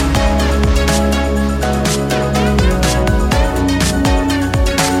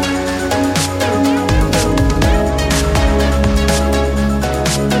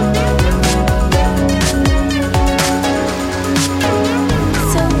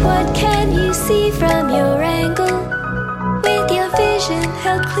 So what can you see from your angle, with your vision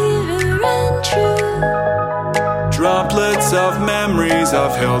held clearer and true? Droplets of memories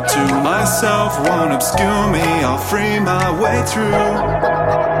I've held to myself won't obscure me, I'll free my way through.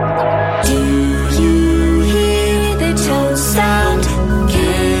 Do you hear the tone sound?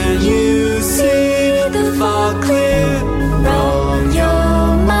 Can you see the fog clear from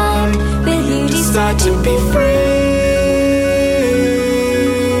your mind? Will you decide to be free?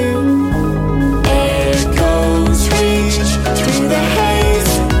 Echoes reach through the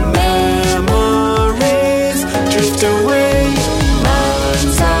haze, memories drift away,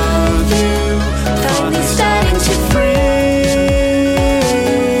 mind's eye view finally starting to free.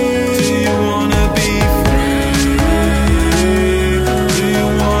 Do you wanna be free? Do you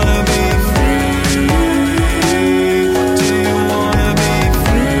wanna be free? Do you wanna be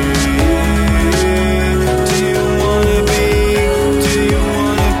free? Do you wanna be? Do you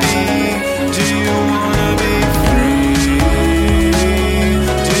wanna be? Do you wanna be free?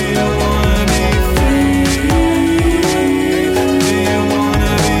 Do you wanna be free? Do you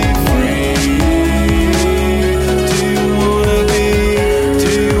wanna be free? Do you wanna be? Do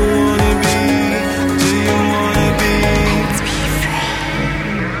you wanna be? Do you wanna be?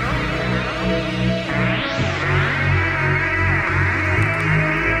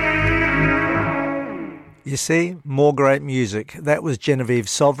 You see, more great music. That was Genevieve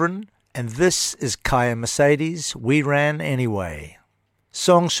Sovereign, and this is Kaya Mercedes, We Ran Anyway.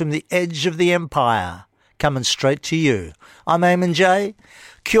 Songs from the edge of the empire, coming straight to you. I'm Eamon J.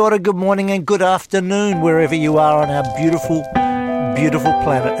 Kia ora, good morning and good afternoon, wherever you are on our beautiful, beautiful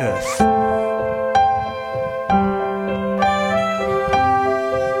planet Earth.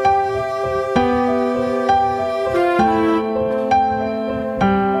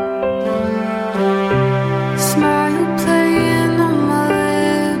 Smile playing on my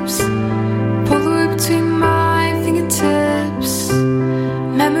lips, Polaroid between my fingertips.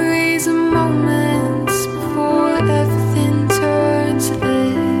 Memories of moments before everything turned to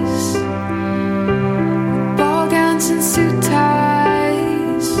this. Ball gowns and suit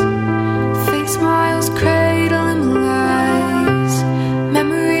ties,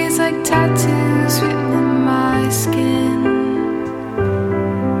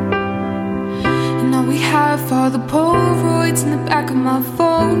 my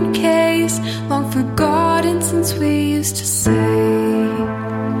phone case, long forgotten since we used to say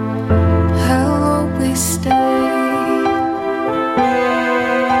I'll always stay.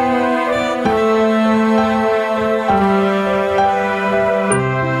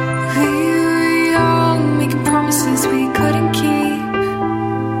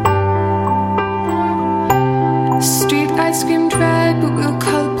 Screamed red, but we were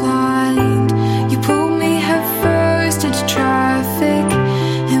colorblind. You pulled me head first into traffic,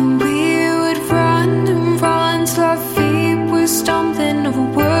 and we would run and run till our feet were stumbling over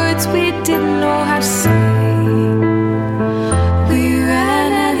words we didn't know how to say. We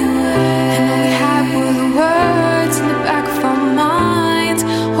ran anyway, and all we had were the words in the back of our minds,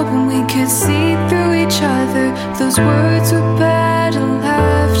 hoping we could see through each other. Those words were better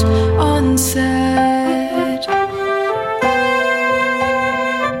left unsaid.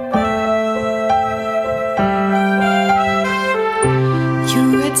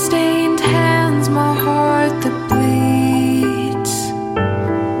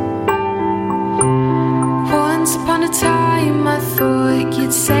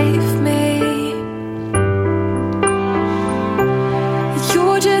 Save me.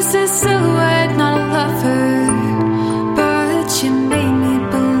 You're just a silhouette, not a lover, but you made me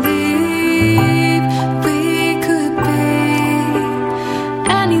believe we could be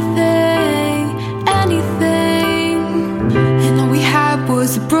anything, anything. And all we had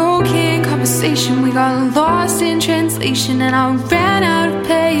was a broken conversation. We got lost in translation, and I ran out of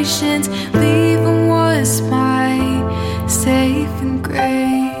patience. Leaving was my saving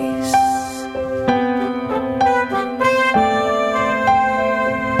grace.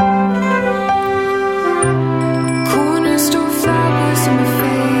 Corner store flowers are my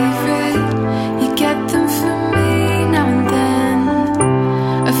favorite. You get them for me now and then.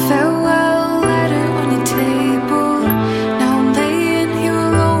 A farewell letter on your table. Now I'm laying here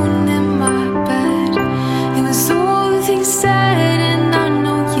alone in my bed. It was all the things said, and I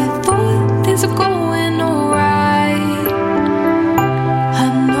know you thought things were going alright. I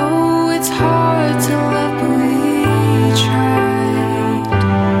know it's hard to love, but we tried.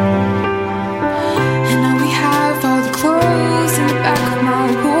 And now we have all the clothes in the back of my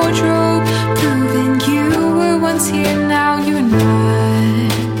wardrobe, proving you were once here, now you're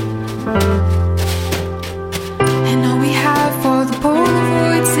not. And now we have all the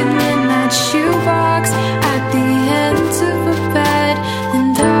Polaroids sitting in that shoebox at the end of a bed,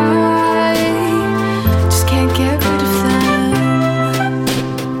 and I just can't get rid of them.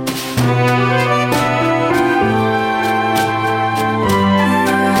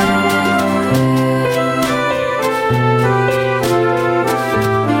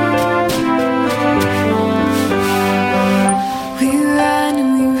 We ran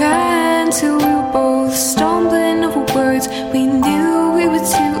and we ran till we were both stumbling over words we knew we were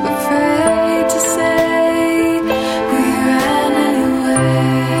too afraid to say. We ran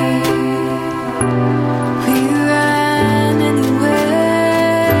anyway. We ran anyway.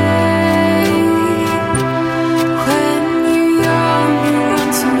 When you're young, you run,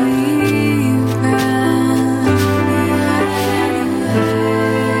 so we ran. We ran anyway.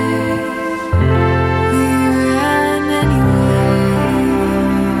 We ran anyway.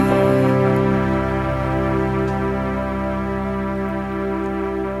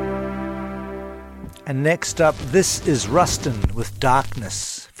 And next up, this is Rustin with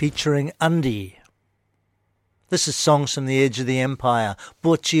Darkness, featuring Undie. This is Songs from the Edge of the Empire,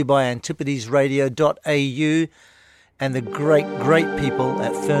 brought to you by antipodesradio.au and the great, great people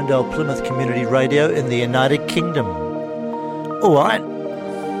at Ferndale Plymouth Community Radio in the United Kingdom. All right.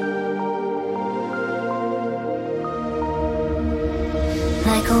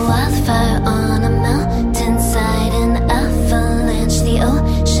 Like a wildfire on a mountainside, an avalanche, the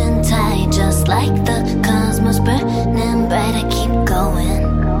ocean tide, just like the cosmos burning bright. I keep going,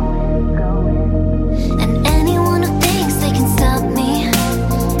 and anyone who thinks they can stop me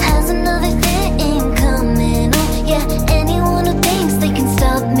has another thing coming. Oh yeah, anyone who thinks they can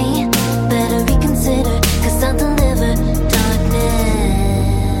stop me better reconsider, 'cause I'll deliver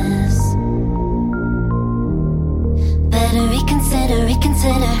darkness. Better reconsider,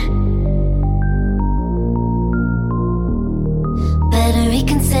 reconsider. Better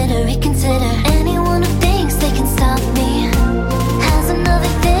reconsider, reconsider. Anyone who thinks they can stop me has another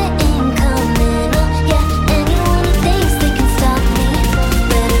thing coming. Oh yeah, anyone who thinks they can stop me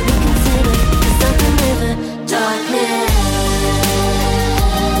better reconsider, 'cause I'll deliver darkness.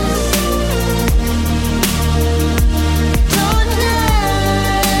 Darkness.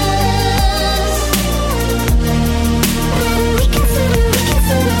 Better reconsider,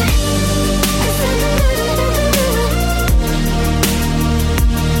 reconsider.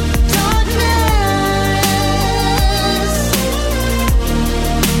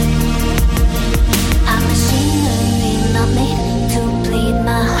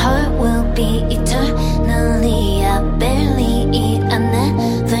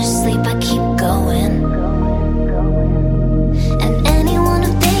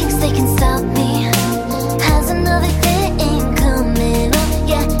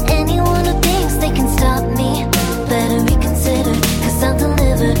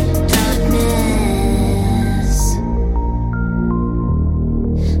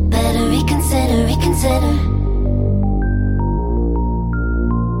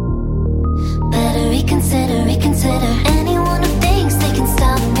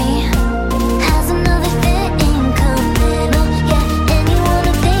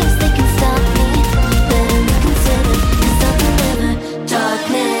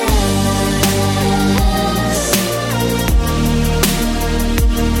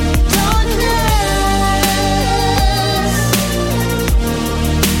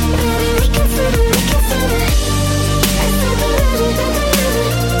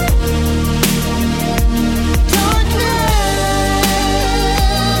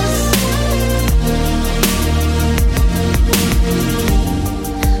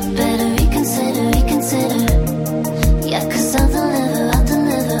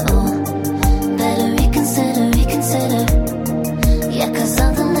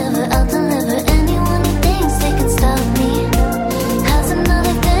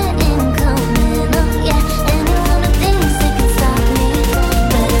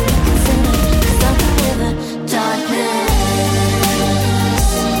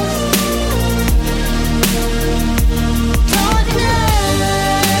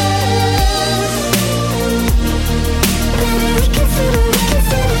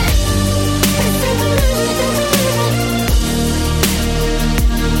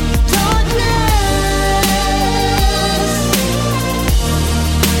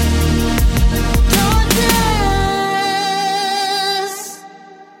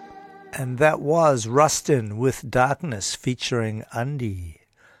 that was Rustin with Darkness featuring Undy.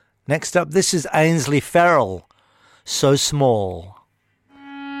 Next up, this is Ainsley Farrell, So Small.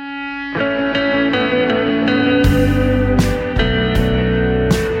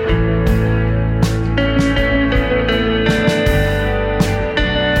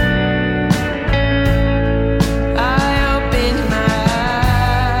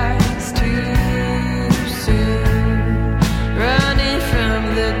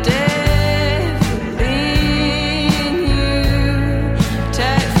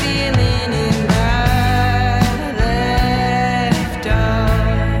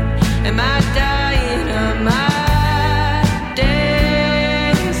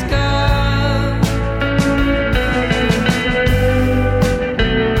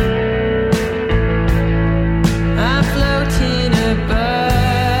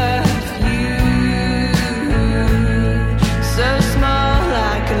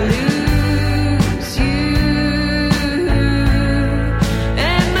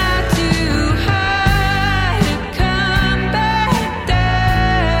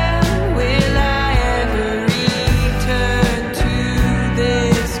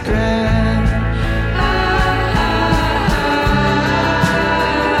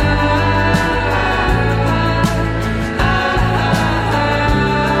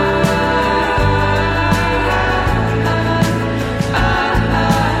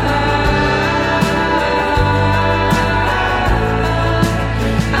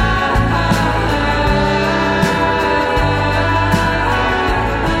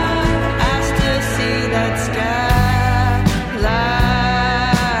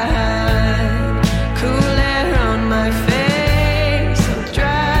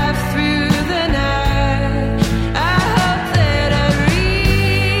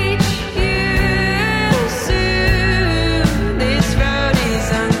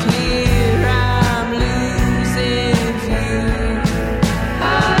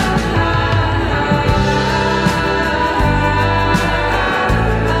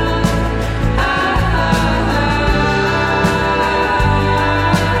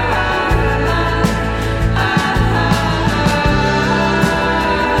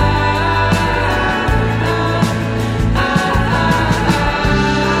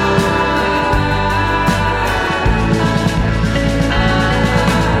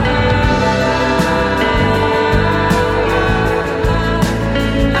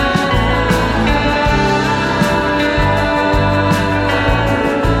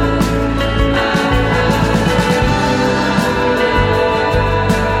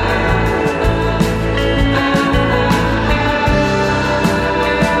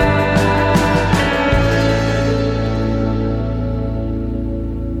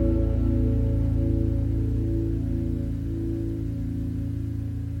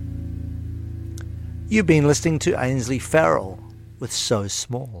 You've been listening to Ainsley Farrell with So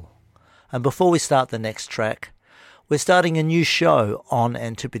Small. And before we start the next track, we're starting a new show on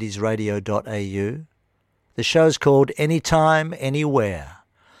antipodesradio.au. The show's called Anytime, Anywhere.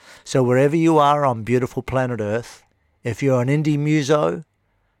 So wherever you are on beautiful planet Earth, if you're an indie muso,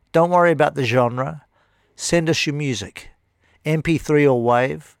 don't worry about the genre. Send us your music, MP3 or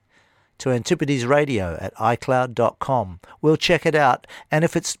WAV, to antipodesradio@icloud.com. We'll check it out, and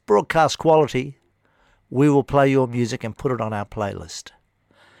if it's broadcast quality, we will play your music and put it on our playlist.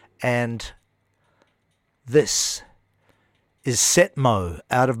 And this is Setmo,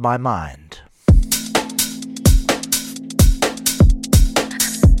 Out of My Mind.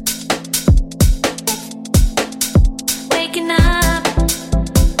 Waking up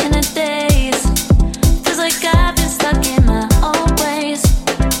in a daze, feels like I've been stuck in my own ways.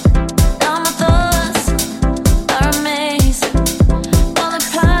 Now my thoughts are a maze, all the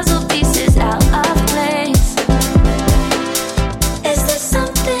puzzle pieces out of place. Is there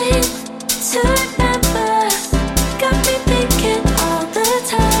something to remember? Got me thinking all the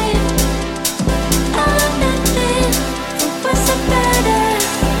time. All or nothing, for worse or better,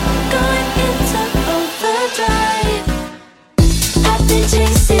 going into overdrive. I've been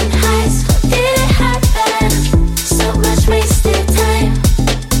chasing highs, did it happen? So much wasted time.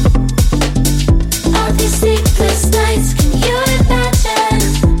 All these sleepless nights, can you imagine?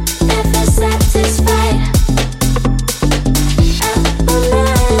 Never satisfied. Out my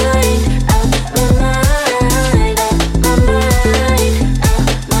mind, out my mind, out my mind,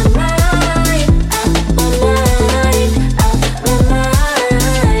 out my mind, out my mind, out my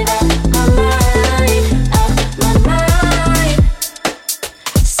mind, out my mind, out my mind.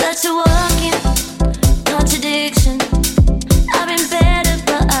 Such a walking contradiction. I've been better,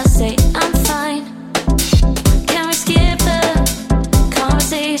 but I say I'm fine. Can we skip the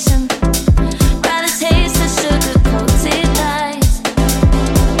conversation?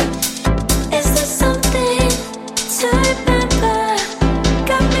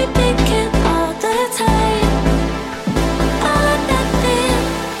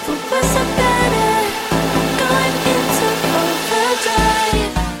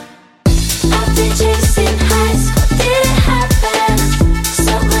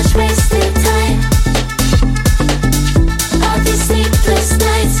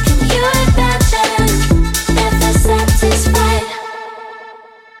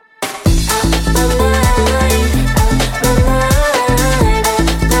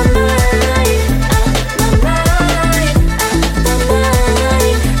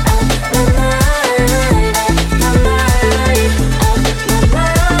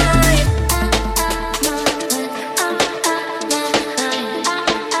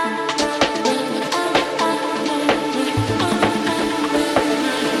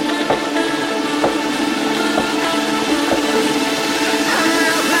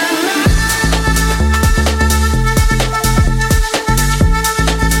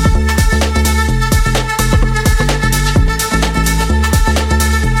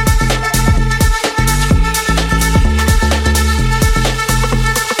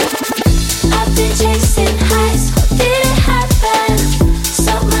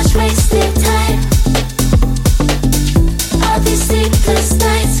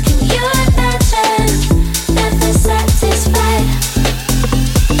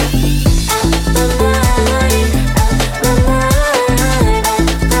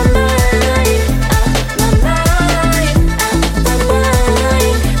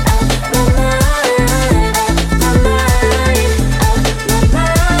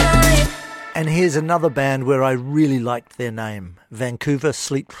 Another band where I really liked their name, Vancouver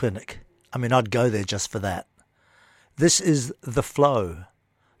Sleep Clinic. I mean, I'd go there just for that. This is The Flow.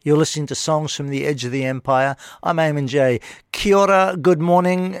 You're listening to Songs from the Edge of the Empire. I'm Eamon J. Kia ora, good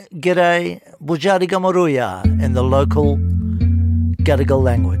morning, g'day, bujariga maruya in the local Gadigal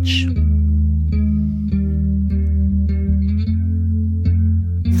language.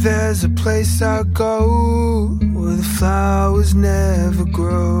 There's a place I go where the flowers never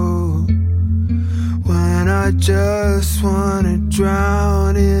grow. When I just wanna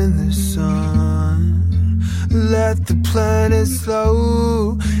drown in the sun, let the planet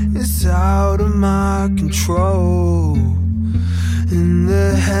slow, it's out of my control. In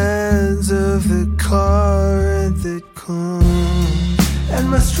the hands of the current that comes, and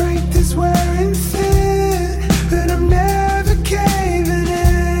my strength is wearing thin, but I'm never caving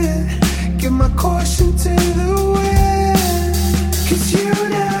in. Give my caution to the wind, 'cause you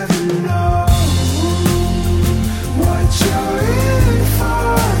never know what you're in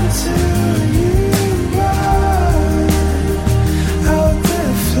for until you run out the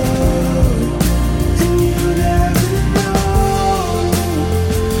flow, and you never know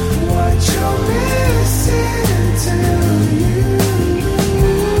what you're missing till you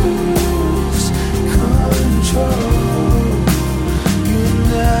lose control. You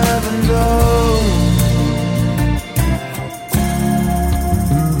never know.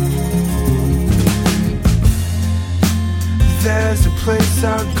 There's a place I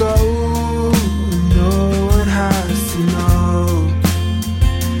go, no one has to know,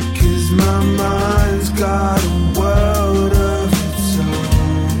 'cause my mind's got a world of its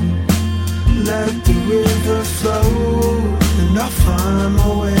own. Let the river flow, and I'll find my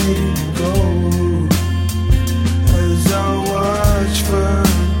way to go, as I watch for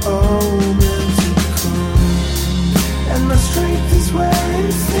an omen to come. And my strength is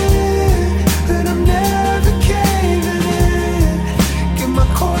wearing thin, but I'm never caving in. Give my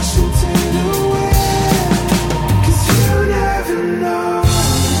caution to the wind, 'cause you never know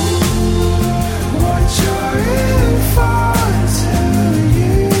what you're in for until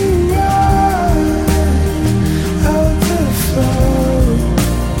you run out the flow.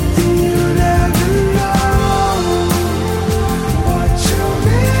 And you never know what you're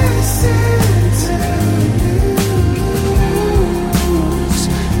missing till you lose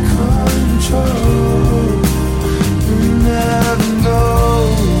control. You never know.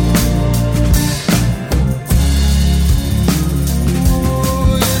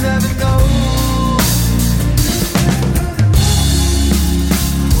 Ooh, you never know.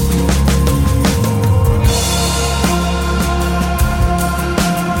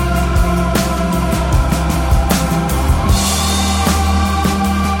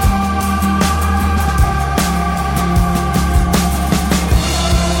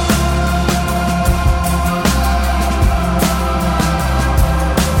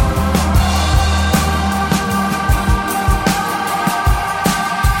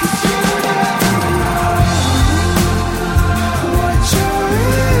 What you're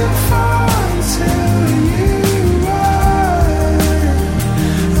in for until you run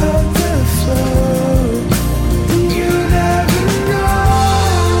out the flow. You never know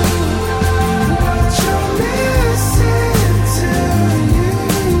what you're missing till you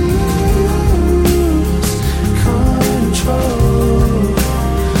lose control.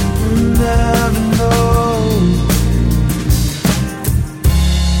 You never know.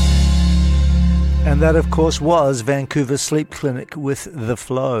 And that, of course, was Vancouver Sleep Clinic with The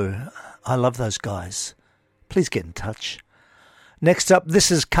Flow. I love those guys. Please get in touch. Next up,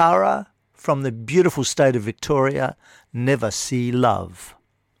 this is Cara from the beautiful state of Victoria, Never See Love.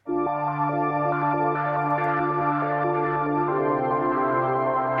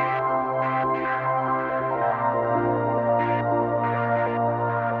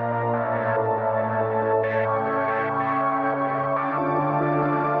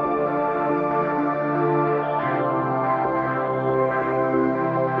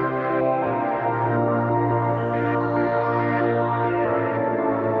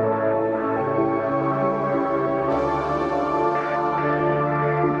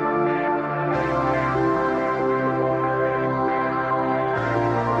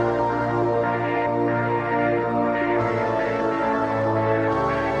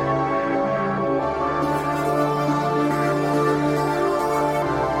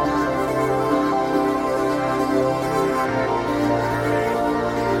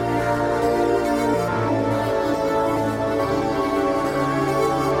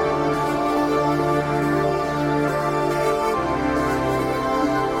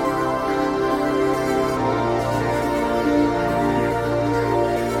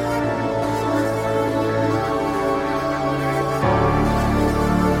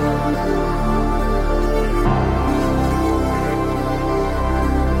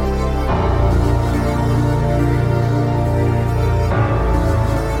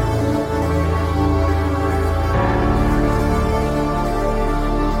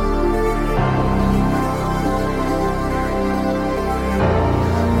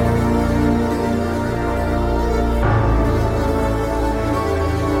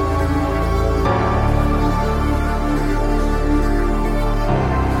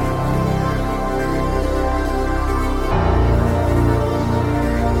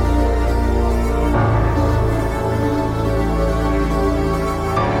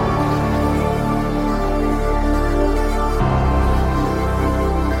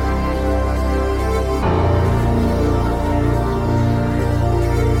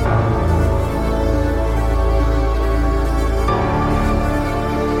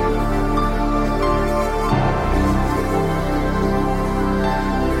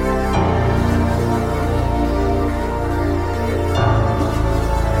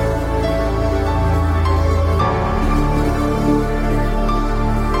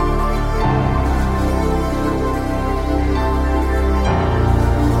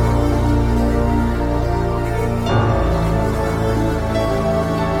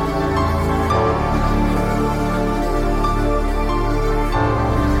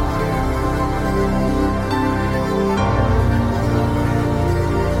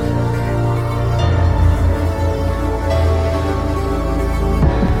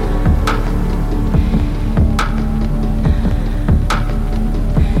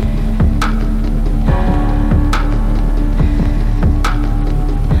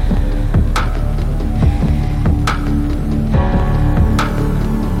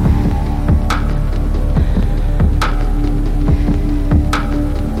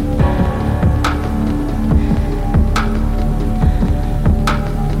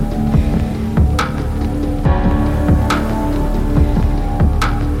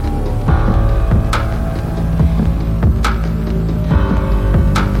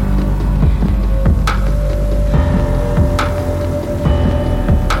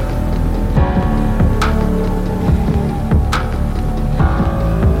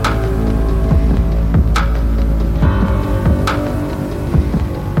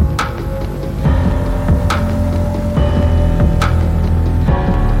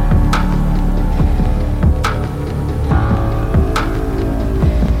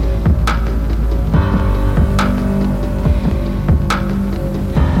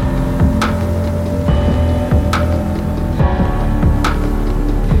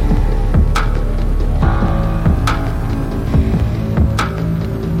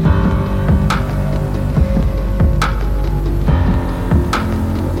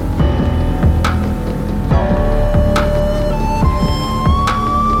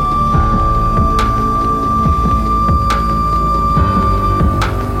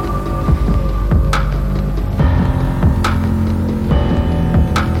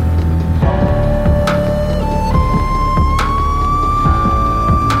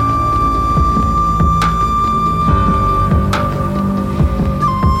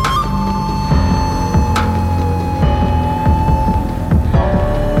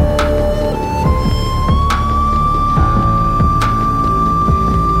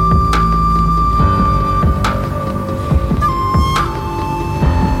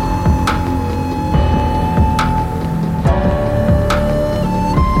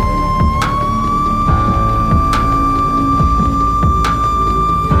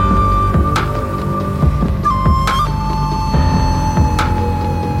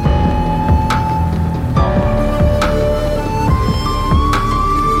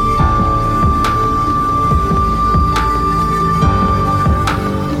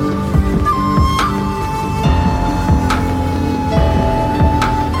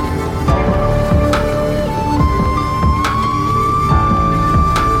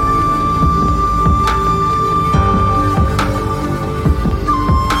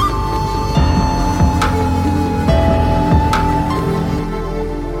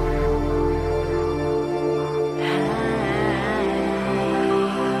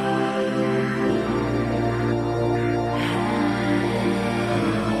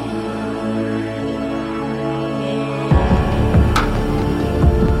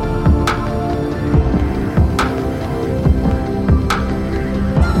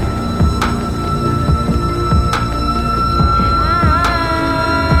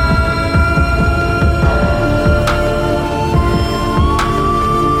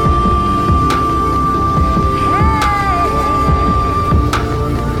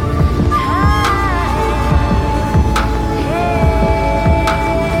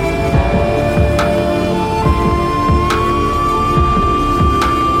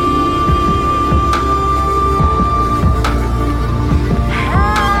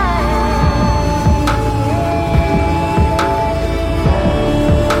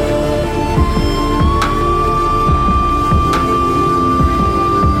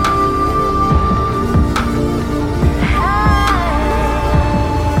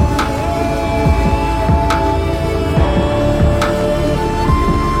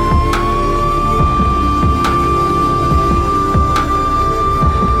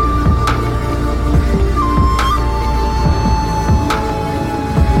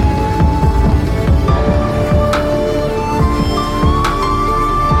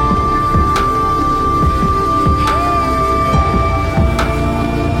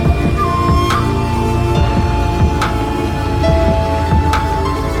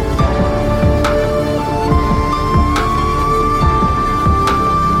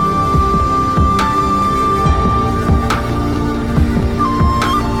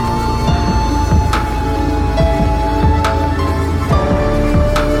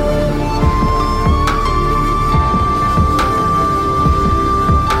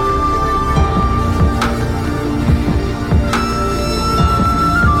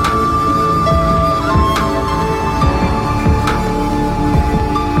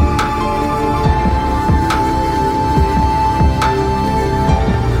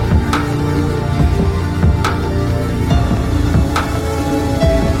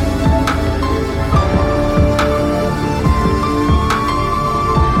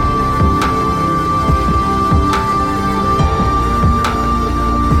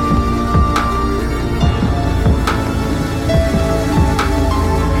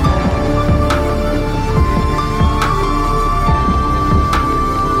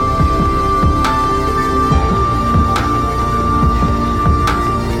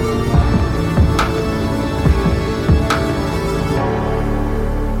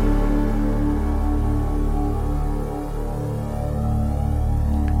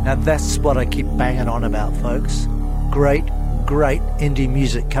 Now that's what I keep banging on about, folks. Great indie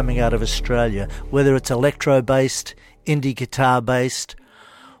music coming out of Australia, whether it's electro-based, indie guitar-based,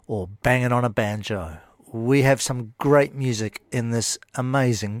 or banging on a banjo. We have some great music in this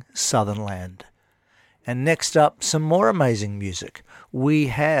amazing southern land. And next up, some more amazing music. We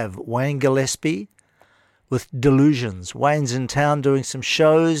have Wayne Gillespie with Delusions. Wayne's in town doing some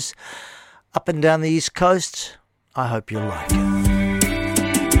shows up and down the East Coast. I hope you like it.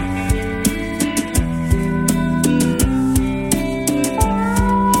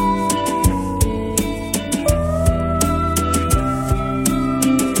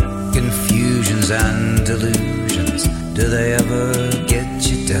 And delusions, do they ever get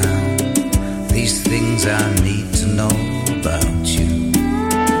you down? These things I need to know about you.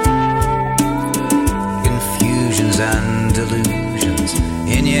 Confusions and delusions,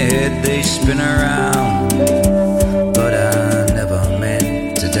 in your head they spin around, but I never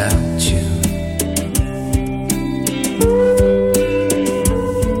meant to doubt you.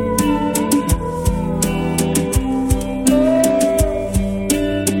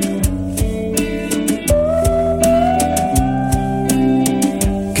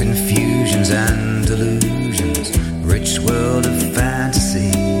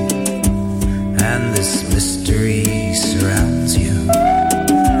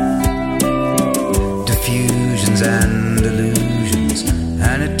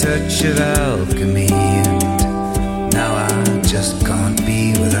 Of alchemy, and now I just can't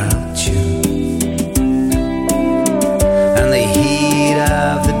be without you. And the heat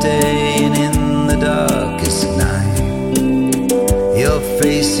of the day and in the darkest night, your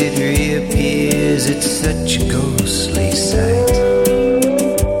face it reappears, it's such a ghostly sight.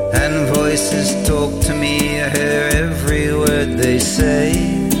 And voices talk to me, I hear every word they say.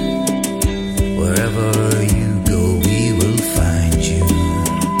 Wherever you go, we will find you.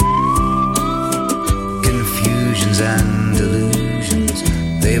 And delusions,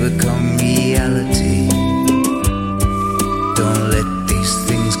 they become reality. Don't let these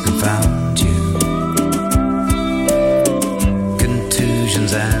things confound you.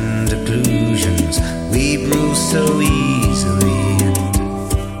 Contusions and occlusions, we bruise so easily,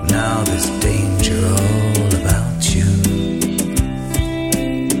 and now there's danger all about you.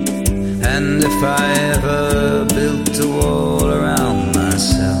 And if I ever built a wall around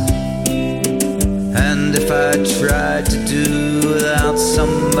myself, and if I tried to do without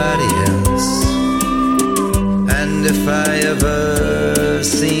somebody else, and if I ever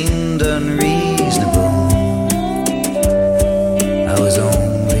seemed unreasonable, I was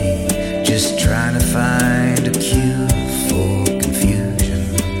only just trying to find a cure for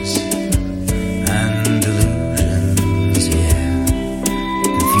confusions and delusions, yeah.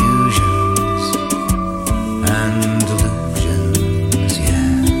 Confusions and delusions, yeah.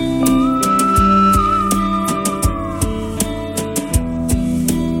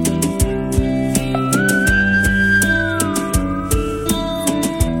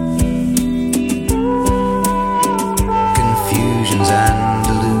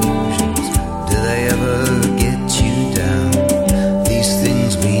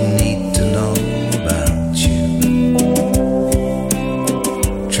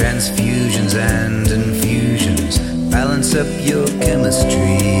 Up your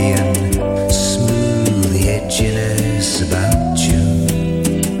chemistry and smooth the edginess about you.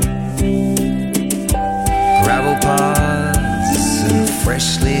 Gravel paths and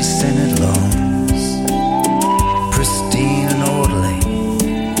freshly scented lawns, pristine and orderly.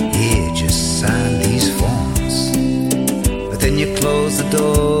 Here, just sign these forms. But then you close the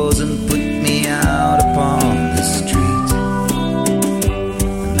doors and put me out upon the street.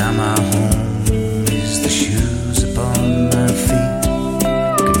 And now my home is the shoes upon my feet.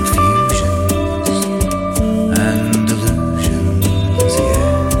 Confusions and delusions,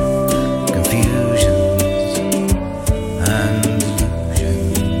 yeah. Confusions and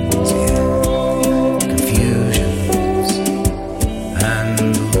delusions, yeah. Confusions and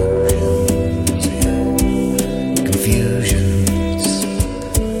delusions, yeah. Confusions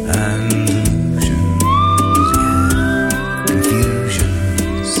and delusions, yeah.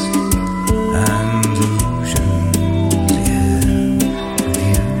 Confusions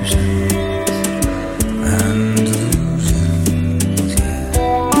and delusions, yeah.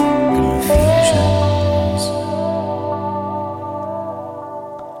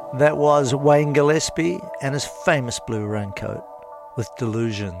 That was Wayne Gillespie and his famous Blue Raincoat with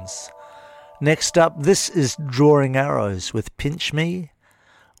Delusions. Next up, this is Drawing Arrows with Pinch Me.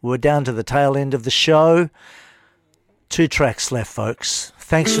 We're down to the tail end of the show. 2 tracks left, folks.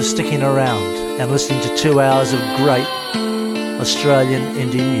 Thanks for sticking around and listening to 2 hours of great Australian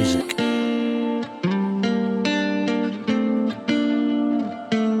indie music.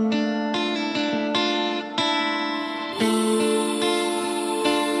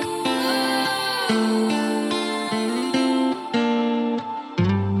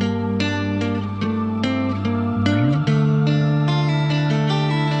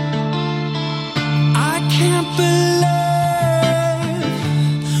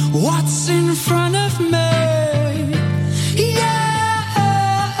 What's in front of me?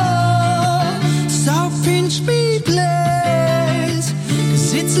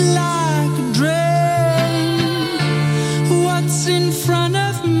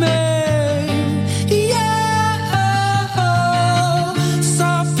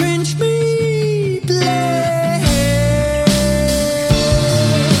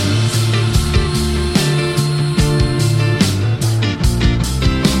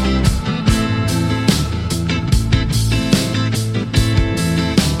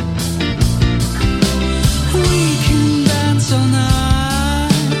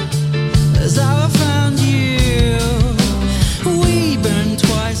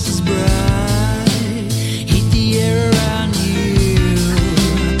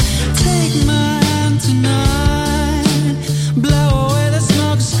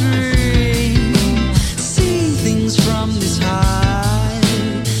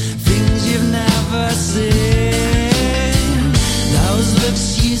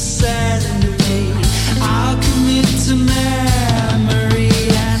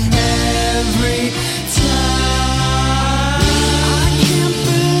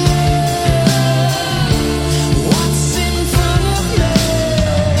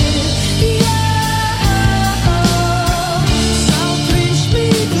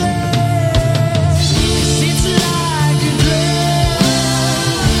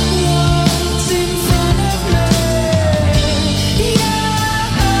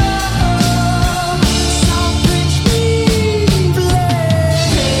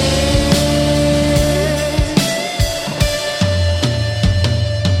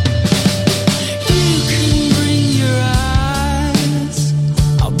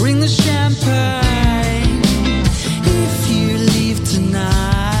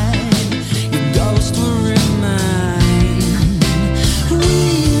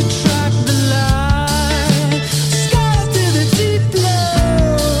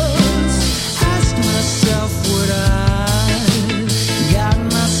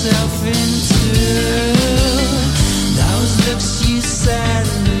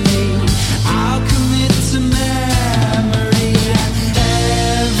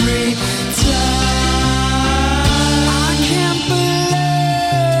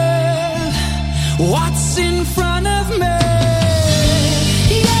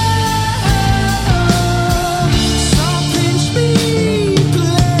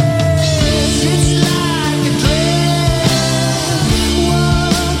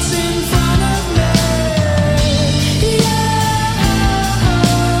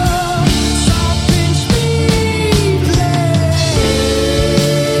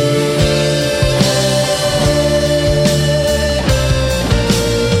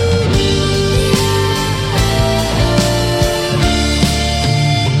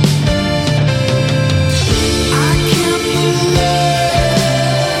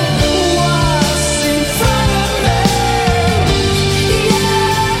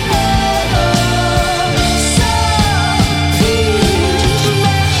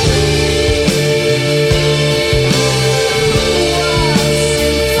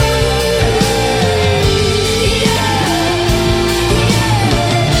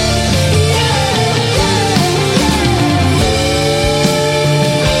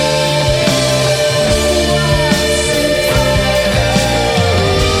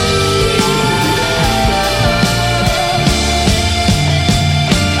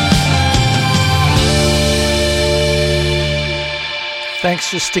 Thanks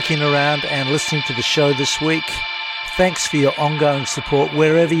for sticking around and listening to the show this week. Thanks for your ongoing support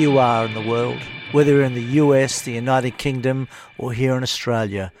wherever you are in the world, whether you're in the US, the United Kingdom, or here in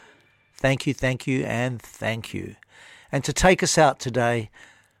Australia. Thank you, and thank you. And to take us out today,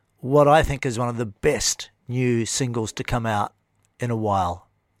 what I think is one of the best new singles to come out in a while.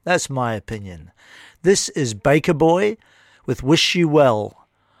 That's my opinion. This is Baker Boy with Wish You Well,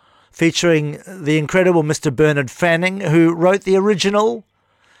 featuring the incredible Mr. Bernard Fanning, who wrote the original.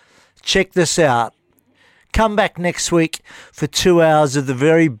 Check this out. Come back next week for 2 hours of the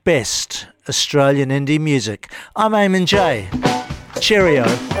very best Australian indie music. I'm Eamon J. Cheerio.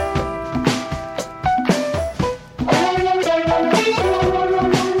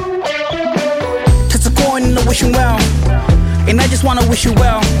 Toss a coin in the wishing well. and I just wanna wish you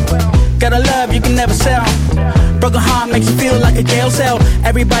well. Got a love you can never sell. Broken heart makes you feel like a jail cell.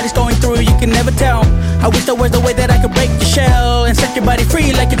 Everybody's going through, you can never tell. I wish there was a way that I could break your shell and set your body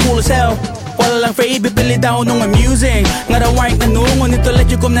free like you're cool as hell. Wala lang free, bibili daw nung amusing. Ngarawang na nung, nito let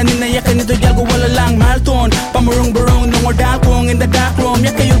you come na ninayakan nito yago wala lang malton. Pamurong-burong nung ordak kong in the dark room,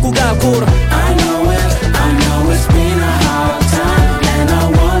 yakayul ko galkur. I know it's been a hard time, and I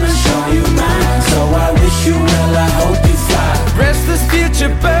wanna show you mine. So I wish you well, I hope you fly. Restless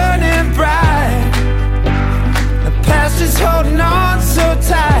future burning bright. The past is holding on so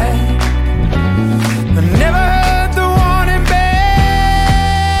tight. I never heard the warning bell,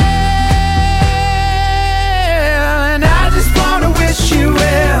 and I just wanna wish you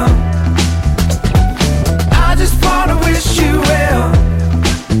well. I just wanna wish you well.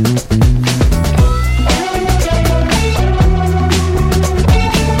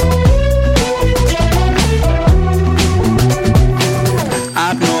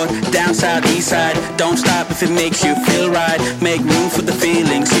 Up north, down south, east side. Don't stop if it makes you feel right. Make room for the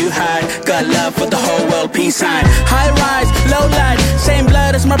feelings you hide. Got love for the whole world, peace sign. High rise, low light. Same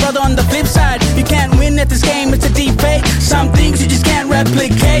blood as my brother on the flip side. You can't win at this game, it's a deep fake. Some things you just can't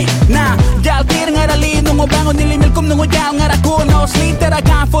replicate. Nah, gal kira nga rali nung ubangon nilimil kum nung ujal nga rako. No sleep that I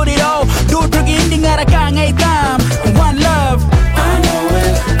can't put it all. Do it hindi nga raka ngay time. One love. I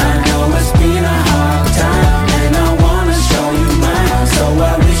know it's been a hard time, and I wanna show you mine. So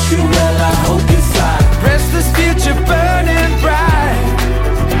I wish you well, I hope you fly. Restless future burning bright.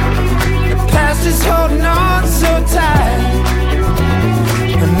 The past is holding on so tight.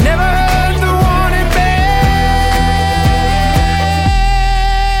 I never heard the warning bell,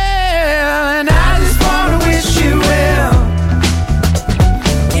 and I just wanna wish you well.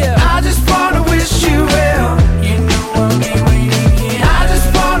 I just wanna wish you well. You know I'll be waiting here. I just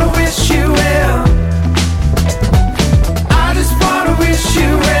wanna wish you well. I just wanna wish you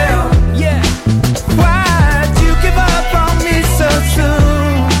well. Yeah. Why'd you give up on me so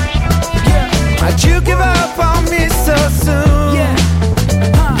soon? Yeah. Why'd you give up on me so soon? Yeah.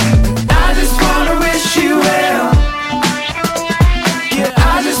 I just wanna wish you well. Yeah.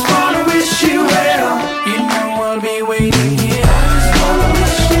 I just wanna wish you well. You know I'll be waiting here. I just wanna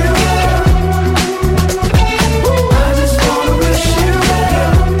wish you well. I just wanna wish you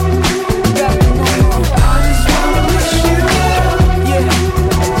well. I just wanna wish you well. Yeah.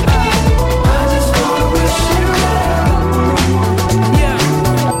 I just wanna wish you well. Yeah.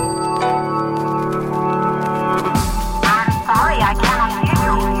 I'm sorry, I cannot hear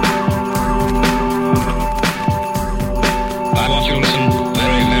you. I want you to listen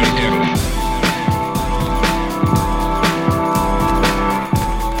very, very carefully.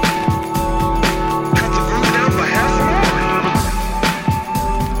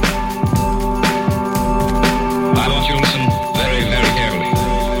 I want you to listen very, very carefully.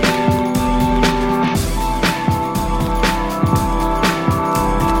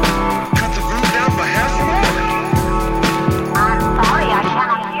 I'm sorry, I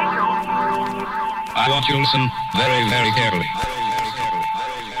cannot hear you. I want you to listen very, very carefully.